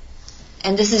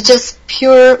 and this is just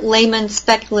pure layman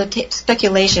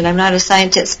speculation, I'm not a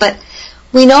scientist, but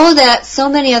we know that so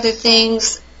many other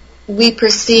things we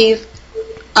perceive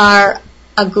are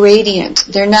a gradient.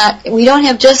 We don't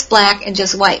have just black and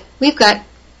just white. We've got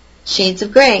shades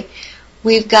of gray.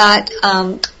 We've got,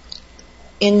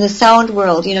 in the sound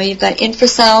world, you've got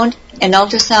infrasound and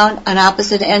ultrasound on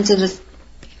opposite ends of the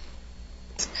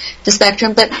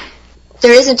spectrum, but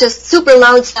there isn't just super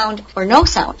loud sound or no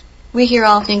sound. We hear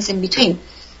all things in between.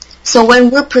 So when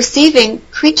we're perceiving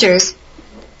creatures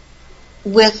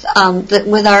with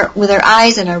our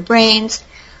eyes and our brains,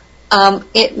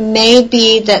 it may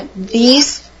be that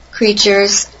these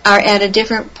creatures are at a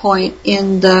different point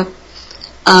in the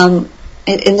and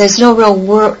there's no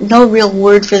real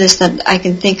word for this that I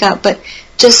can think of, but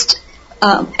just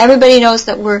everybody knows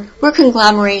that we're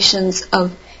conglomerations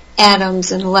of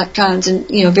atoms and electrons and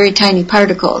very tiny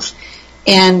particles,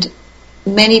 and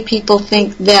many people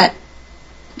think that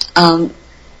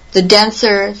the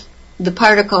denser the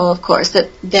particle, of course, that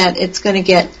it's going to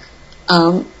get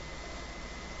that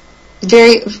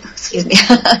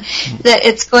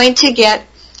it's going to get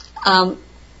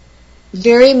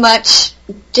very much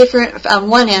different on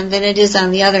one end than it is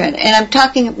on the other end.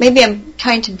 And maybe I'm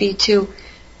trying to be too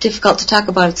difficult to talk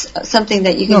about. It's something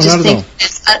that you can just think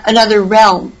is another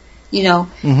realm,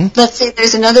 Mm-hmm. Let's say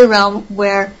there's another realm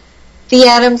where the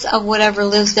atoms of whatever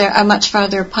lives there are much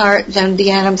farther apart than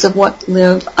the atoms of what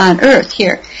live on Earth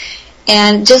here.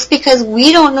 And just because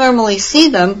we don't normally see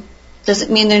them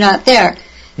doesn't mean they're not there.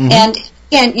 Mm-hmm. And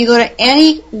again, you go to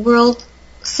any world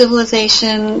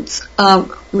civilizations,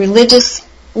 religious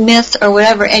myths or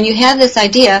whatever, and you have this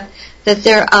idea that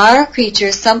there are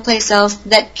creatures someplace else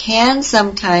that can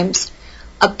sometimes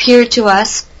appear to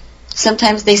us.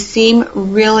 Sometimes they seem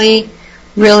really,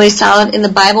 really solid. In the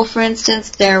Bible, for instance,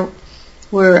 there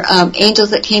were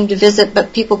angels that came to visit,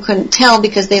 but people couldn't tell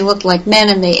because they looked like men,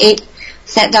 and they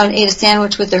sat down and ate a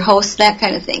sandwich with their host, that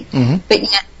kind of thing. Mm-hmm. But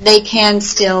yet they can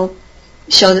still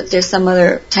show that there's some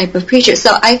other type of creature.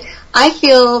 So I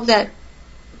feel that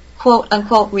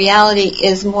quote-unquote reality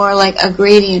is more like a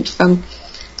gradient from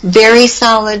very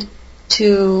solid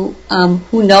to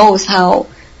who knows how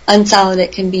unsolid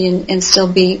it can be and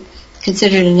still be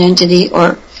considered an entity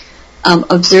or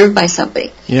observed by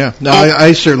somebody. Yeah, no,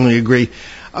 I certainly agree.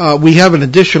 We have an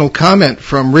additional comment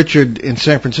from Richard in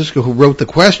San Francisco who wrote the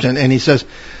question, and he says,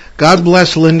 God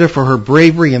bless Linda for her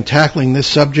bravery in tackling this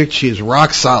subject. She is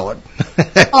rock solid.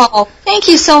 Oh, thank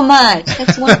you so much.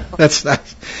 That's wonderful. That's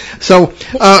nice. So,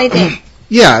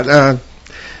 yeah.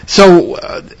 So,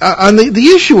 on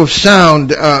the issue of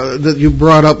sound that you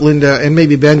brought up, Linda, and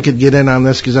maybe Ben could get in on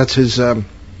this because that's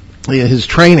his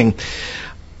training.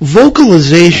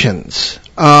 Vocalizations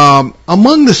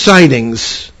among the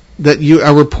sightings that you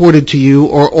are reported to you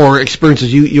or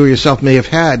experiences you yourself may have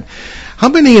had. How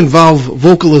many involve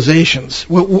vocalizations?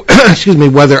 Excuse me,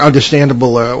 whether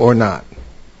understandable or not.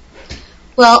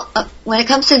 Well, when it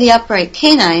comes to the upright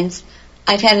canines,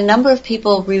 I've had a number of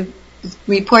people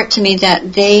report to me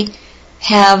that they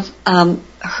have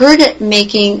heard it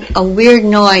making a weird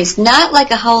noise, not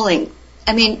like a howling.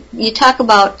 I mean, you talk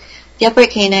about the upright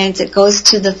canines, it goes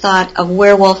to the thought of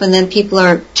werewolf, and then people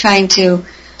are trying to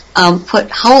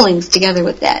put howlings together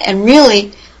with that. And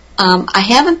really, I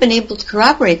haven't been able to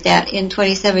corroborate that in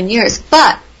 27 years,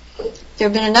 but there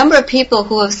have been a number of people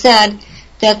who have said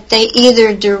that they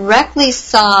either directly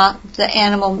saw the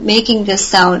animal making this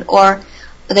sound or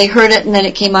they heard it and then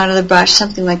it came out of the brush,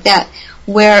 something like that,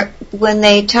 where when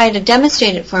they try to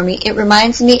demonstrate it for me, it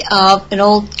reminds me of an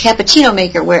old cappuccino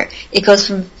maker where it goes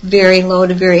from very low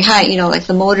to very high, like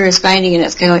the motor is grinding and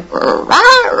it's kind of like, rah,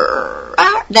 rah,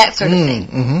 rah, that sort of thing.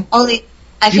 Mm-hmm. Only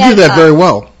you do that very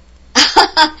well.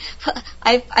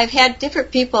 I've had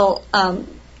different people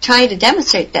try to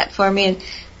demonstrate that for me,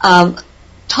 and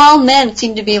tall men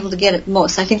seem to be able to get it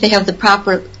most. I think they have the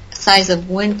proper size of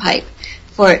windpipe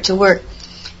for it to work.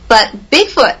 But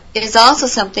Bigfoot is also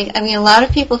something, a lot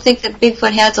of people think that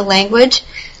Bigfoot has a language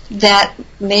that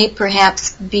may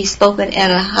perhaps be spoken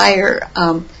at a higher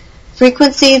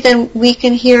frequency than we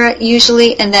can hear it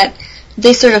usually, and that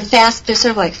they're sort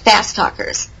of like fast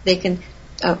talkers. They can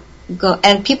go,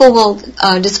 and people will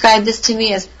describe this to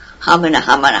me as hamana,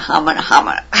 hamana, hamana,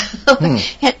 hamana.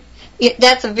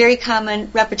 That's a very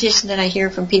common repetition that I hear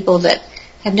from people that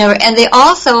have never, and they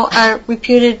also are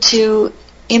reputed to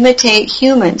imitate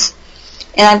humans.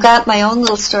 And I've got my own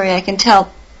little story I can tell,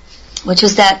 which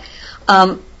is that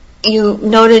you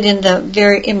noted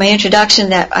in my introduction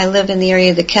that I live in the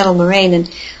area of the Kettle Moraine,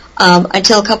 and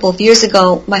until a couple of years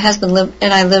ago, my husband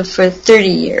and I lived for 30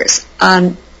 years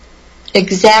on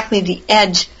exactly the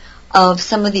edge of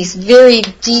some of these very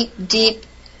deep, deep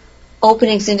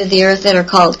openings into the earth that are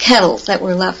called kettles that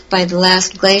were left by the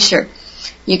last glacier.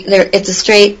 It's a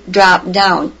straight drop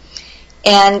down.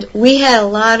 And we had a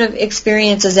lot of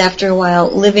experiences after a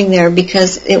while living there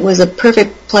because it was a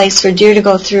perfect place for deer to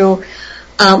go through,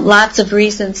 lots of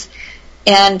reasons.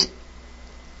 And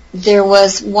there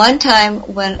was one time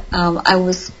when I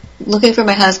was looking for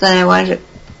my husband and I wanted to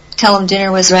tell him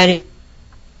dinner was ready.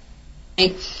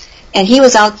 And he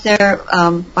was out there,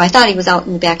 I thought he was out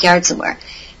in the backyard somewhere.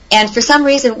 And for some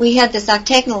reason, we had this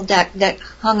octagonal deck that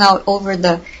hung out over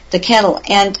the kettle.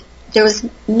 And there was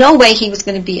no way he was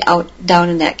going to be out down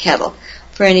in that kettle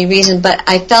for any reason. But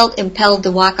I felt impelled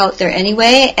to walk out there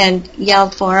anyway and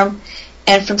yelled for him.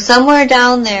 And from somewhere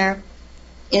down there,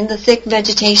 in the thick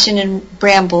vegetation and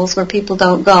brambles where people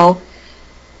don't go,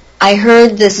 I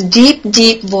heard this deep,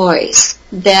 deep voice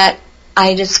that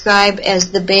I describe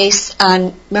as the bass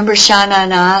on, remember Sha Na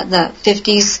Na, the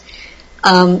 50s?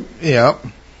 Yeah.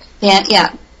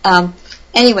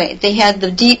 Anyway, they had the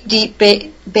deep, deep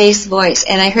bass voice,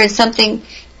 and I heard something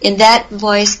in that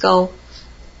voice go,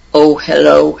 "Oh,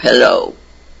 hello, hello."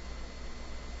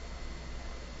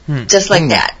 Just like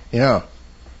that. Yeah.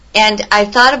 And I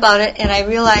thought about it, and I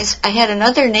realized I had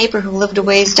another neighbor who lived a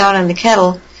ways down on the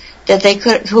kettle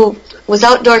who was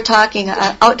outdoors talking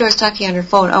on her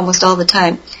phone almost all the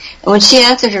time. And when she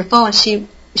answered her phone, she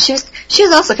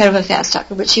was also kind of a fast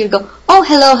talker, but she would go, "Oh,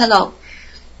 hello, hello."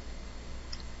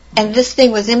 And this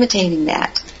thing was imitating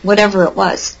that, whatever it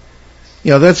was.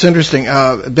 Yeah, that's interesting.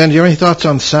 Ben, do you have any thoughts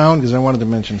on sound? Because I wanted to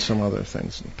mention some other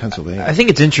things in Pennsylvania. I think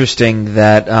it's interesting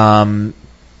that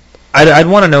I'd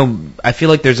want to know. I feel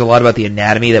like there's a lot about the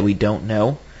anatomy that we don't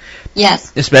know.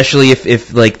 Yes. Especially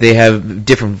if like they have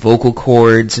different vocal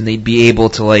cords and they'd be able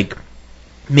to like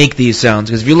make these sounds.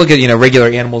 Because if you look at regular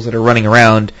animals that are running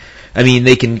around, I mean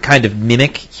they can kind of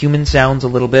mimic human sounds a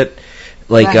little bit.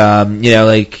 Like right.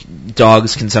 Like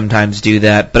dogs can sometimes do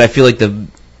that. But I feel like the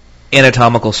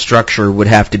anatomical structure would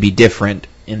have to be different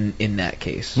in that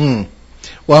case.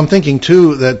 Well, I'm thinking,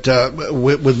 too, that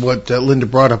with what Linda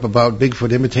brought up about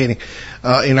Bigfoot imitating,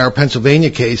 in our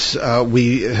Pennsylvania case,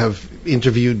 we have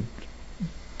interviewed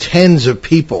tens of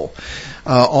people,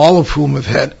 all of whom have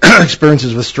had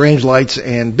experiences with strange lights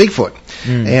and Bigfoot,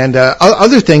 and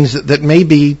other things that may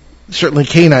be certainly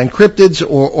canine cryptids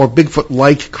or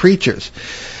Bigfoot-like creatures.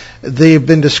 They have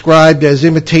been described as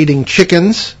imitating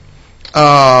chickens,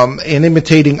 and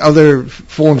imitating other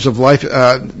forms of life,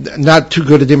 not too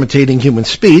good at imitating human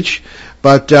speech,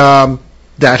 but that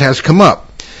has come up.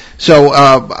 So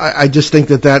I just think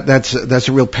that's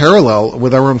a real parallel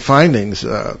with our own findings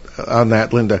on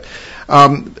that, Linda.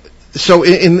 So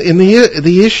in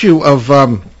the issue of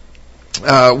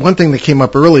one thing that came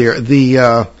up earlier,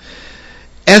 the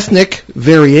ethnic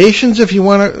variations, if you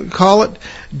want to call it,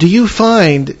 do you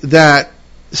find that,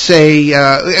 say,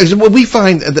 we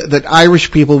find that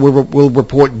Irish people will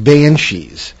report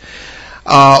banshees,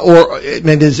 or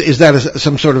is that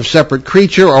some sort of separate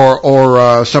creature,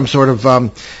 or some sort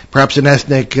of perhaps an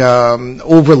ethnic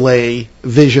overlay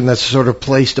vision that's sort of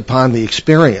placed upon the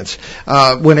experience?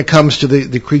 When it comes to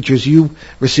the creatures you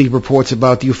receive reports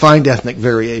about, do you find ethnic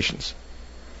variations?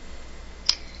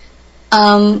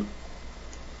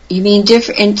 You mean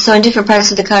different? So in different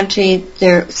parts of the country,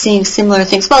 they're seeing similar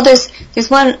things. Well, there's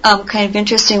one kind of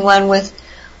interesting one with,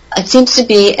 it seems to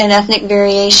be an ethnic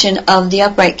variation of the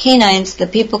upright canines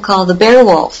that people call the bear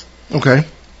wolf. Okay.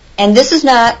 And this is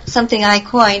not something I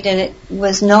coined, and it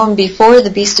was known before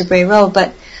the Beast of Bray Road.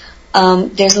 But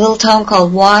there's a little town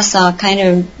called Wausau, kind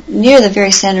of near the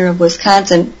very center of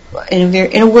Wisconsin, in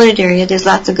a wooded area. There's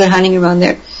lots of good hunting around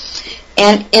there,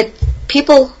 and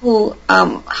people who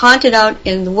haunted out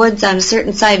in the woods on a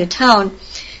certain side of town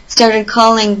started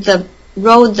calling the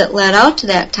road that led out to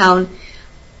that town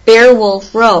Bear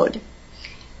Wolf Road.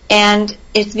 And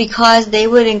it's because they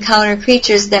would encounter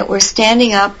creatures that were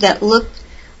standing up that looked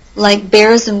like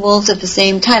bears and wolves at the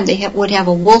same time. They would have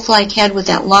a wolf-like head with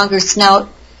that longer snout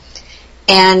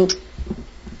and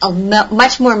a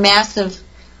much more massive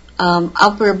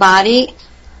upper body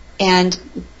and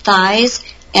thighs,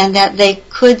 and that they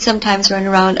could sometimes run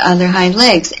around on their hind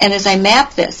legs. And as I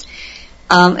map this,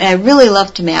 and I really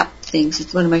love to map things,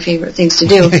 it's one of my favorite things to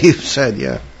do. You said,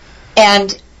 yeah.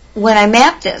 And when I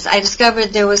mapped this, I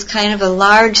discovered there was kind of a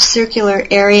large circular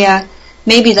area.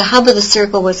 Maybe the hub of the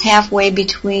circle was halfway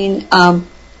between the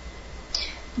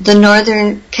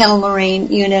northern Kettle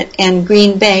Moraine unit and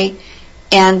Green Bay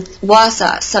and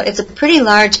Wausau. So it's a pretty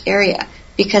large area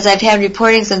because I've had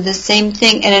reportings of this same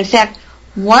thing. And in fact,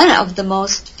 one of the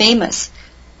most famous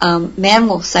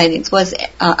man-wolf sightings was,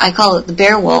 I call it the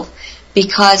bear wolf,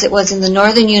 because it was in the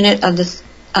northern unit of the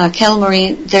Kettle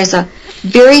Moraine. There's a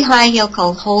very high hill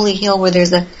called Holy Hill where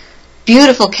there's a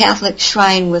beautiful Catholic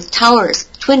shrine with towers,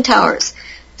 twin towers,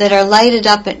 that are lighted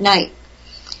up at night.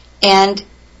 and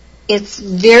it's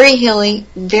very hilly,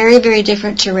 very, very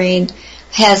different terrain,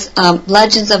 has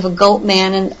legends of a goat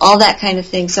man and all that kind of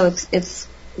thing, so it's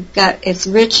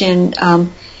rich in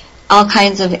all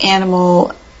kinds of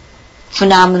animal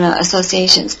phenomena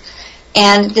associations.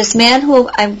 And this man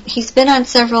he's been on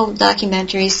several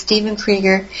documentaries. Steven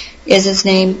Kruger is his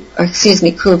name,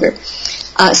 Kruger.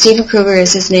 Steven Kruger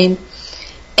is his name.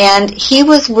 And he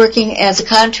was working as a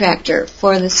contractor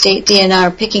for the state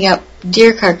DNR, picking up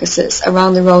deer carcasses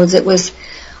around the roads. It was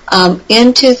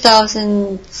in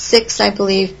 2006, I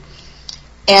believe,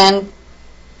 and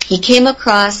he came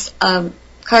across a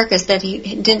carcass that he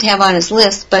didn't have on his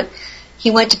list, but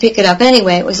he went to pick it up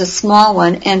anyway. It was a small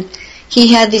one, and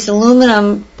he had these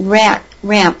aluminum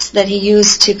ramps that he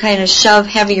used to kind of shove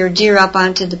heavier deer up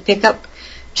onto the pickup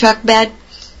truck bed.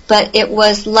 But it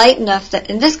was light enough that,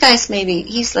 and this guy's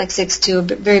he's like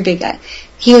 6'2", a very big guy.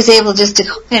 He was able just to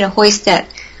kind of hoist that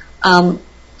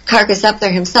carcass up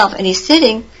there himself, and he's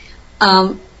sitting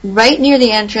right near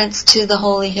the entrance to the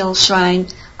Holy Hill Shrine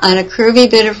on a curvy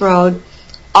bit of road,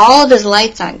 all of his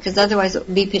lights on, because otherwise it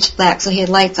would be pitch black. So he had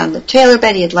lights on the trailer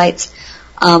bed, he had lights,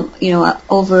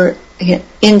 over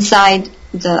inside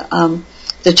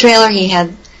the trailer. He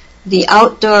had the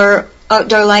outdoor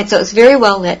lights, so it was very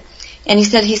well lit. And he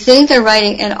said he's sitting there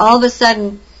writing, and all of a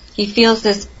sudden he feels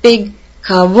this big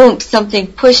whoomp,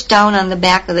 something pushed down on the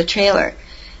back of the trailer.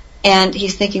 And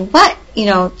he's thinking, what?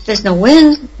 There's no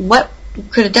wind. What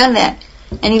could have done that?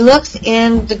 And he looks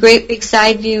in the great big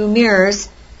side view mirrors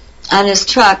on his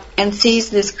truck and sees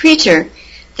this creature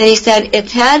that he said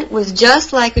its head was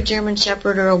just like a German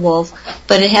Shepherd or a wolf,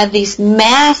 but it had these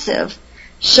massive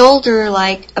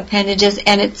shoulder-like appendages,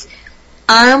 and its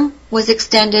arm was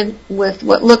extended with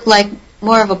what looked like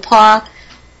more of a paw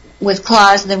with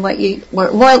claws than more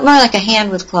like a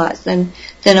hand with claws than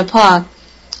a paw.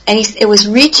 And it was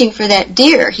reaching for that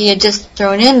deer he had just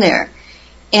thrown in there.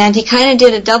 And he kind of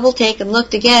did a double take and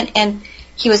looked again, and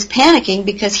he was panicking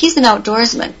because he's an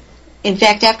outdoorsman. In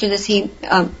fact, after this, he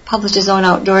published his own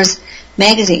outdoors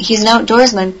magazine. He's an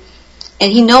outdoorsman,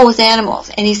 and he knows animals.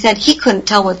 And he said he couldn't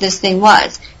tell what this thing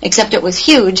was, except it was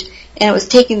huge, and it was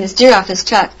taking this deer off his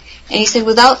truck. And he said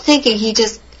without thinking, he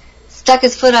just stuck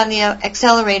his foot on the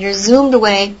accelerator, zoomed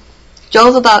away,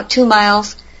 drove about 2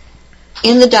 miles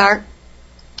in the dark,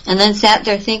 and then sat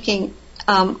there thinking,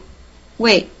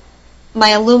 wait,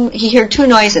 he heard 2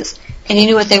 noises, and he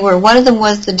knew what they were. One of them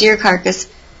was the deer carcass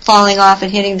falling off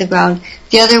and hitting the ground.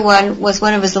 The other one was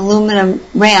one of his aluminum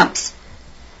ramps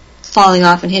falling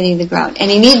off and hitting the ground.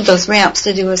 And he needed those ramps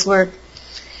to do his work.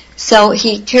 So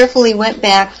he carefully went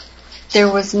back.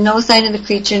 There was no sign of the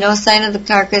creature, no sign of the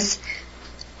carcass,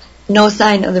 no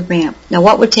sign of the ramp. Now,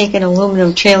 what would take an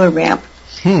aluminum trailer ramp?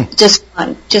 Just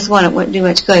one. It wouldn't do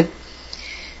much good.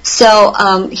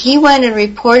 So he went and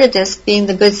reported this, being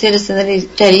the good citizen that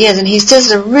he is, and he's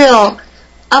just a real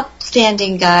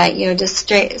upstanding guy, just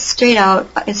straight out.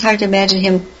 It's hard to imagine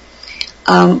him.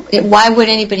 Why would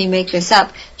anybody make this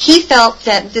up? He felt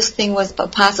that this thing was a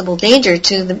possible danger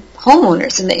to the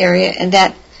homeowners in the area, and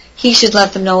that he should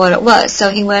let them know what it was. So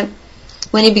he went.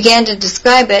 When he began to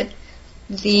describe it,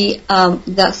 the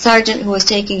sergeant who was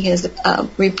taking his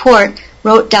report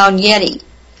wrote down Yeti.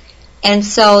 And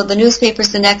so the newspapers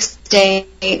the next day,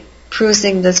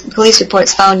 perusing the police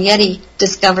reports, found Yeti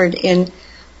discovered in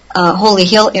Holy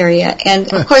Hill area.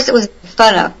 And, of course, it was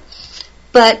fun of.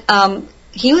 But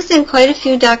he was in quite a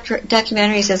few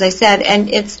documentaries, as I said, and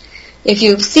if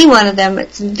you see one of them,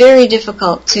 it's very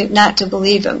difficult not to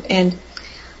believe him. And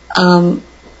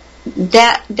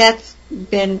that's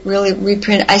been really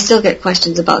reprinted. I still get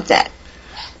questions about that.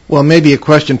 Well, maybe a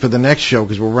question for the next show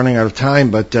because we're running out of time.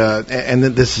 But and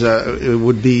this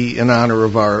would be in honor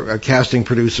of our casting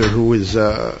producer, who is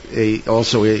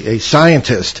also a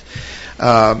scientist.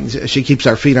 She keeps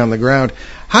our feet on the ground.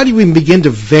 How do you even begin to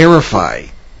verify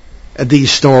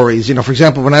these stories? For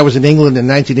example, when I was in England in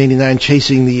 1989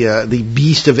 chasing the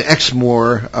Beast of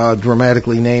Exmoor,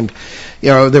 dramatically named,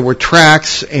 there were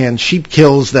tracks and sheep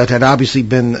kills that had obviously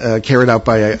been carried out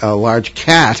by a large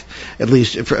cat, at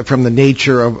least from the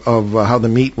nature of how the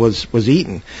meat was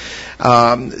eaten.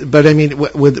 But I mean,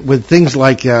 with things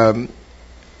like, the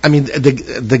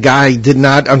guy did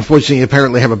not, unfortunately,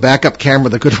 apparently have a backup camera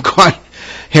that could have caught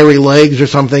hairy legs or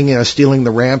something, stealing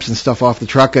the ramps and stuff off the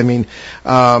truck. I mean,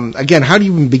 again, how do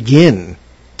you even begin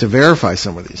to verify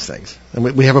some of these things?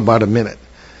 And we have about a minute.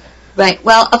 Right.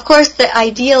 Well, of course, the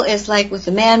ideal is like with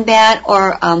the Man Bat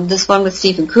or this one with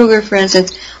Steven Kruger, for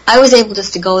instance. I was able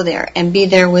just to go there and be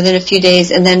there within a few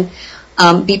days and then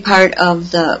be part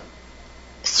of the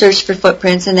search for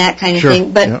footprints and that kind of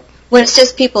thing. But when it's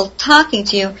just people talking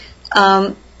to you,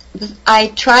 I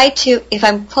try to, if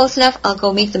I'm close enough, I'll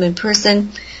go meet them in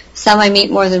person. Some I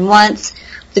meet more than once.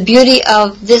 The beauty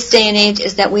of this day and age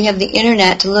is that we have the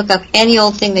internet to look up any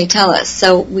old thing they tell us,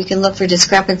 so we can look for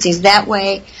discrepancies that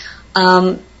way.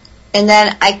 And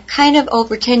then I kind of,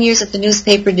 over 10 years at the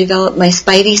newspaper, developed my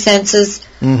spidey senses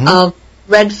of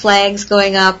red flags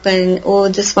going up and,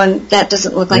 this one, that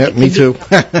doesn't look like it could me too.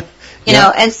 You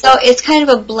know, and so it's kind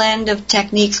of a blend of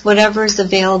techniques, whatever is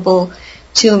available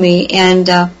to me. And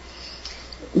I'd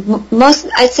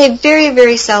say very,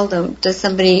 very seldom does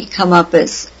somebody come up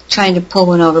as trying to pull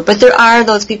one over. But there are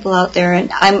those people out there, and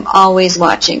I'm always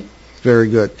watching. Very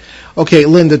good. Okay,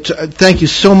 Linda, thank you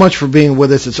so much for being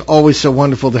with us. It's always so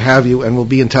wonderful to have you, and we'll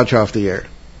be in touch off the air.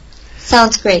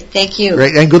 Sounds great. Thank you.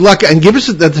 Great, and good luck. And give us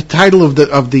the title of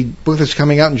the book that's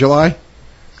coming out in July,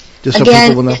 just so Again,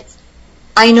 people will know.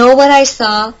 I Know What I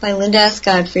Saw by Linda S.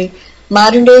 Godfrey.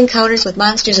 Modern-day encounters with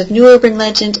monsters of new urban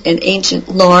legend and ancient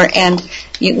lore. And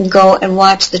you can go and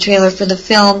watch the trailer for the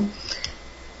film,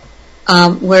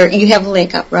 where you have a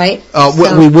link up, right?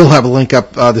 We will have a link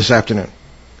up this afternoon.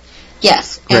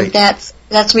 Yes, Great. And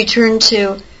that's Return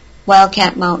to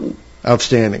Wildcat Mountain.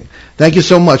 Outstanding. Thank you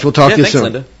so much. We'll talk to you thanks, soon.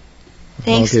 Linda.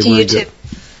 Thanks Okay, to you, very too. good.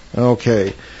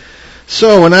 Okay.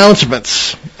 So,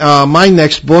 announcements. My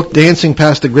next book, Dancing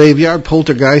Past the Graveyard,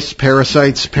 Poltergeists,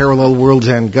 Parasites, Parallel Worlds,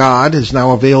 and God, is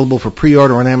now available for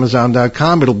pre-order on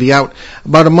Amazon.com. It'll be out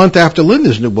about a month after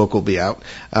Linda's new book will be out.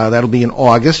 That'll be in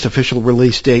August. Official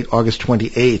release date, August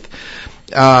 28th.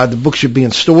 The book should be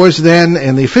in stores then,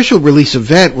 and the official release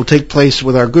event will take place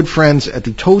with our good friends at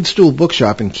the Toadstool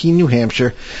Bookshop in Keene, New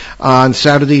Hampshire on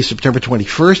Saturday, September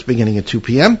 21st, beginning at 2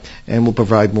 p.m., and we'll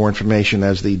provide more information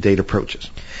as the date approaches.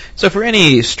 So for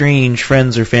any strange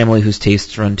friends or family whose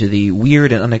tastes run to the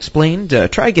weird and unexplained,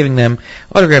 try giving them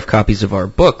autographed copies of our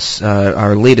books.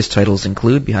 Our latest titles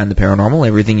include Behind the Paranormal,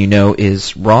 Everything You Know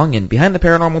Is Wrong, and Behind the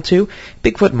Paranormal 2,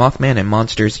 Bigfoot, Mothman, and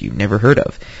Monsters You Never Heard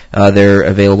Of. They're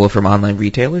available from online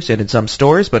retailers and in some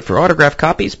stores, but for autographed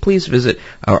copies, please visit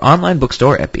our online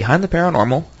bookstore at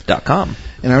BehindTheParanormal.com.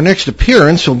 And our next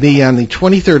appearance will be on the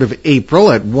 23rd of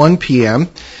April at 1 p.m.,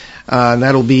 and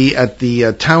that'll be at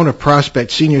the Town of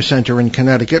Prospect Senior Center in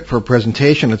Connecticut for a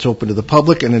presentation. It's open to the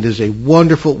public, and it is a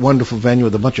wonderful, wonderful venue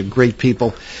with a bunch of great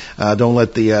people. Don't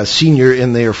let the senior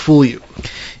in there fool you.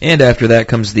 And after that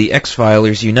comes the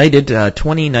X-Filers United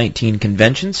 2019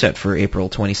 convention set for April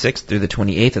 26th through the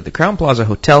 28th at the Crowne Plaza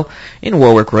Hotel in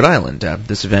Warwick, Rhode Island.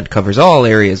 This event covers all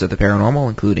areas of the paranormal,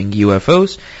 including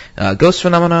UFOs, ghost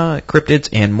phenomena, cryptids,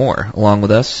 and more. Along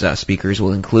with us, speakers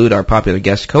will include our popular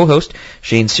guest co-host,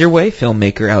 Shane Searway,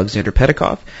 filmmaker Alexander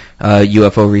Petikoff,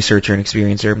 UFO researcher and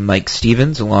experiencer Mike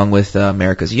Stevens, along with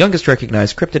America's youngest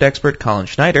recognized cryptid expert Colin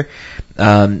Schneider,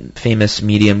 famous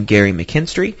medium Gary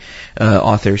McKinstry,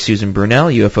 author Susan Brunel,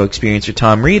 UFO experiencer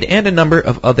Tom Reed, and a number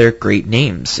of other great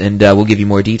names. And we'll give you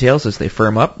more details as they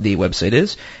firm up. The website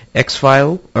is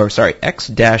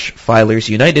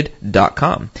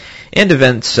x-filersunited.com. And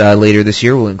events later this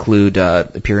year will include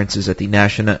appearances at the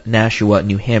Nashua,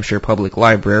 New Hampshire Public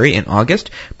Library in August,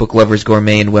 Book Lovers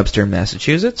Gourmet in Webster,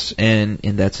 Massachusetts, and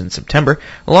that's in September,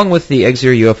 along with the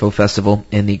Exeter UFO Festival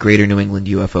and the Greater New England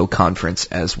UFO Conference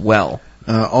as well.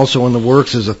 Also in the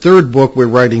works is a third book we're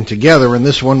writing together, and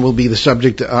this one will be on the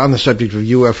subject of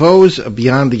UFOs,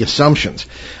 Beyond the Assumptions.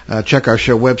 Check our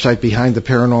show website,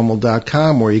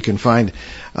 BehindTheParanormal.com, where you can find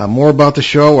more about the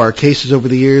show, our cases over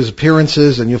the years,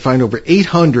 appearances, and you'll find over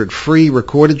 800 free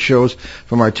recorded shows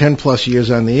from our 10-plus years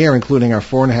on the air, including our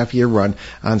 4.5-year run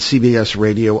on CBS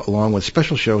Radio, along with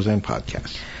special shows and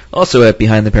podcasts. Also at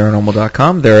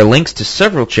BehindTheParanormal.com, there are links to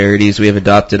several charities we have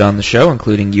adopted on the show,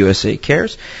 including USA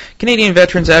Cares, Canadian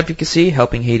Veterans Advocacy,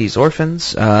 Helping Haiti's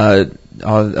Orphans, Youth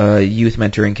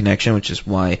Mentoring Connection, which is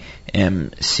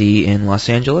YMC in Los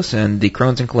Angeles, and the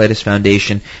Crohn's and Colitis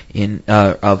Foundation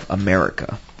of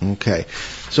America. Okay.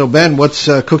 So, Ben, what's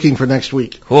cooking for next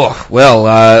week? Oh,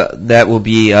 well, that will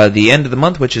be the end of the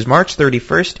month, which is March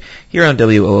 31st, here on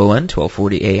WOON,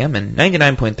 1240 AM and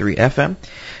 99.3 FM.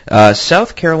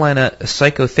 South Carolina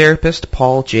psychotherapist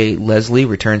Paul J. Leslie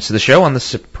returns to the show on the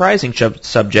surprising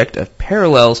subject of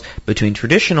parallels between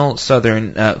traditional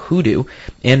Southern hoodoo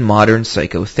and modern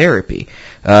psychotherapy.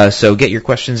 So get your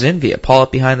questions in via Paul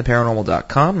at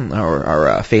BehindTheParanormal.com or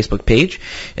our Facebook page,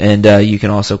 and you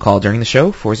can also call during the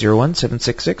show,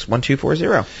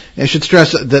 401-766-1240. I should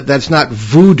stress that that's not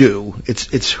voodoo,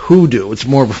 it's hoodoo. It's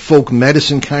more of a folk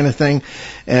medicine kind of thing,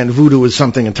 and voodoo is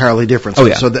something entirely different.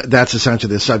 So, so that's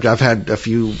essentially the subject. I've had a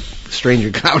few strange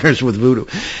encounters with voodoo.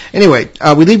 Anyway,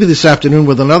 we leave you this afternoon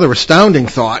with another astounding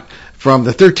thought from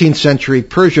the 13th century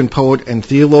Persian poet and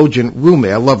theologian Rumi.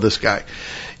 I love this guy.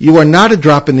 You are not a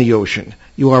drop in the ocean.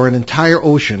 You are an entire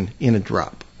ocean in a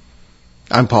drop.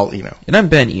 I'm Paul Eno. And I'm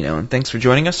Ben Eno, and thanks for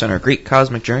joining us on our great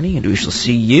cosmic journey, and we shall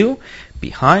see you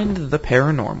behind the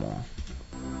paranormal.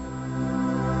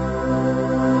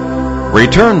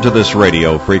 Return to this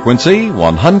radio frequency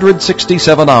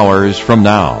 167 hours from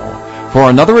now for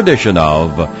another edition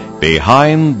of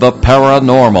Behind the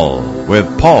Paranormal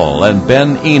with Paul and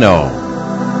Ben Eno.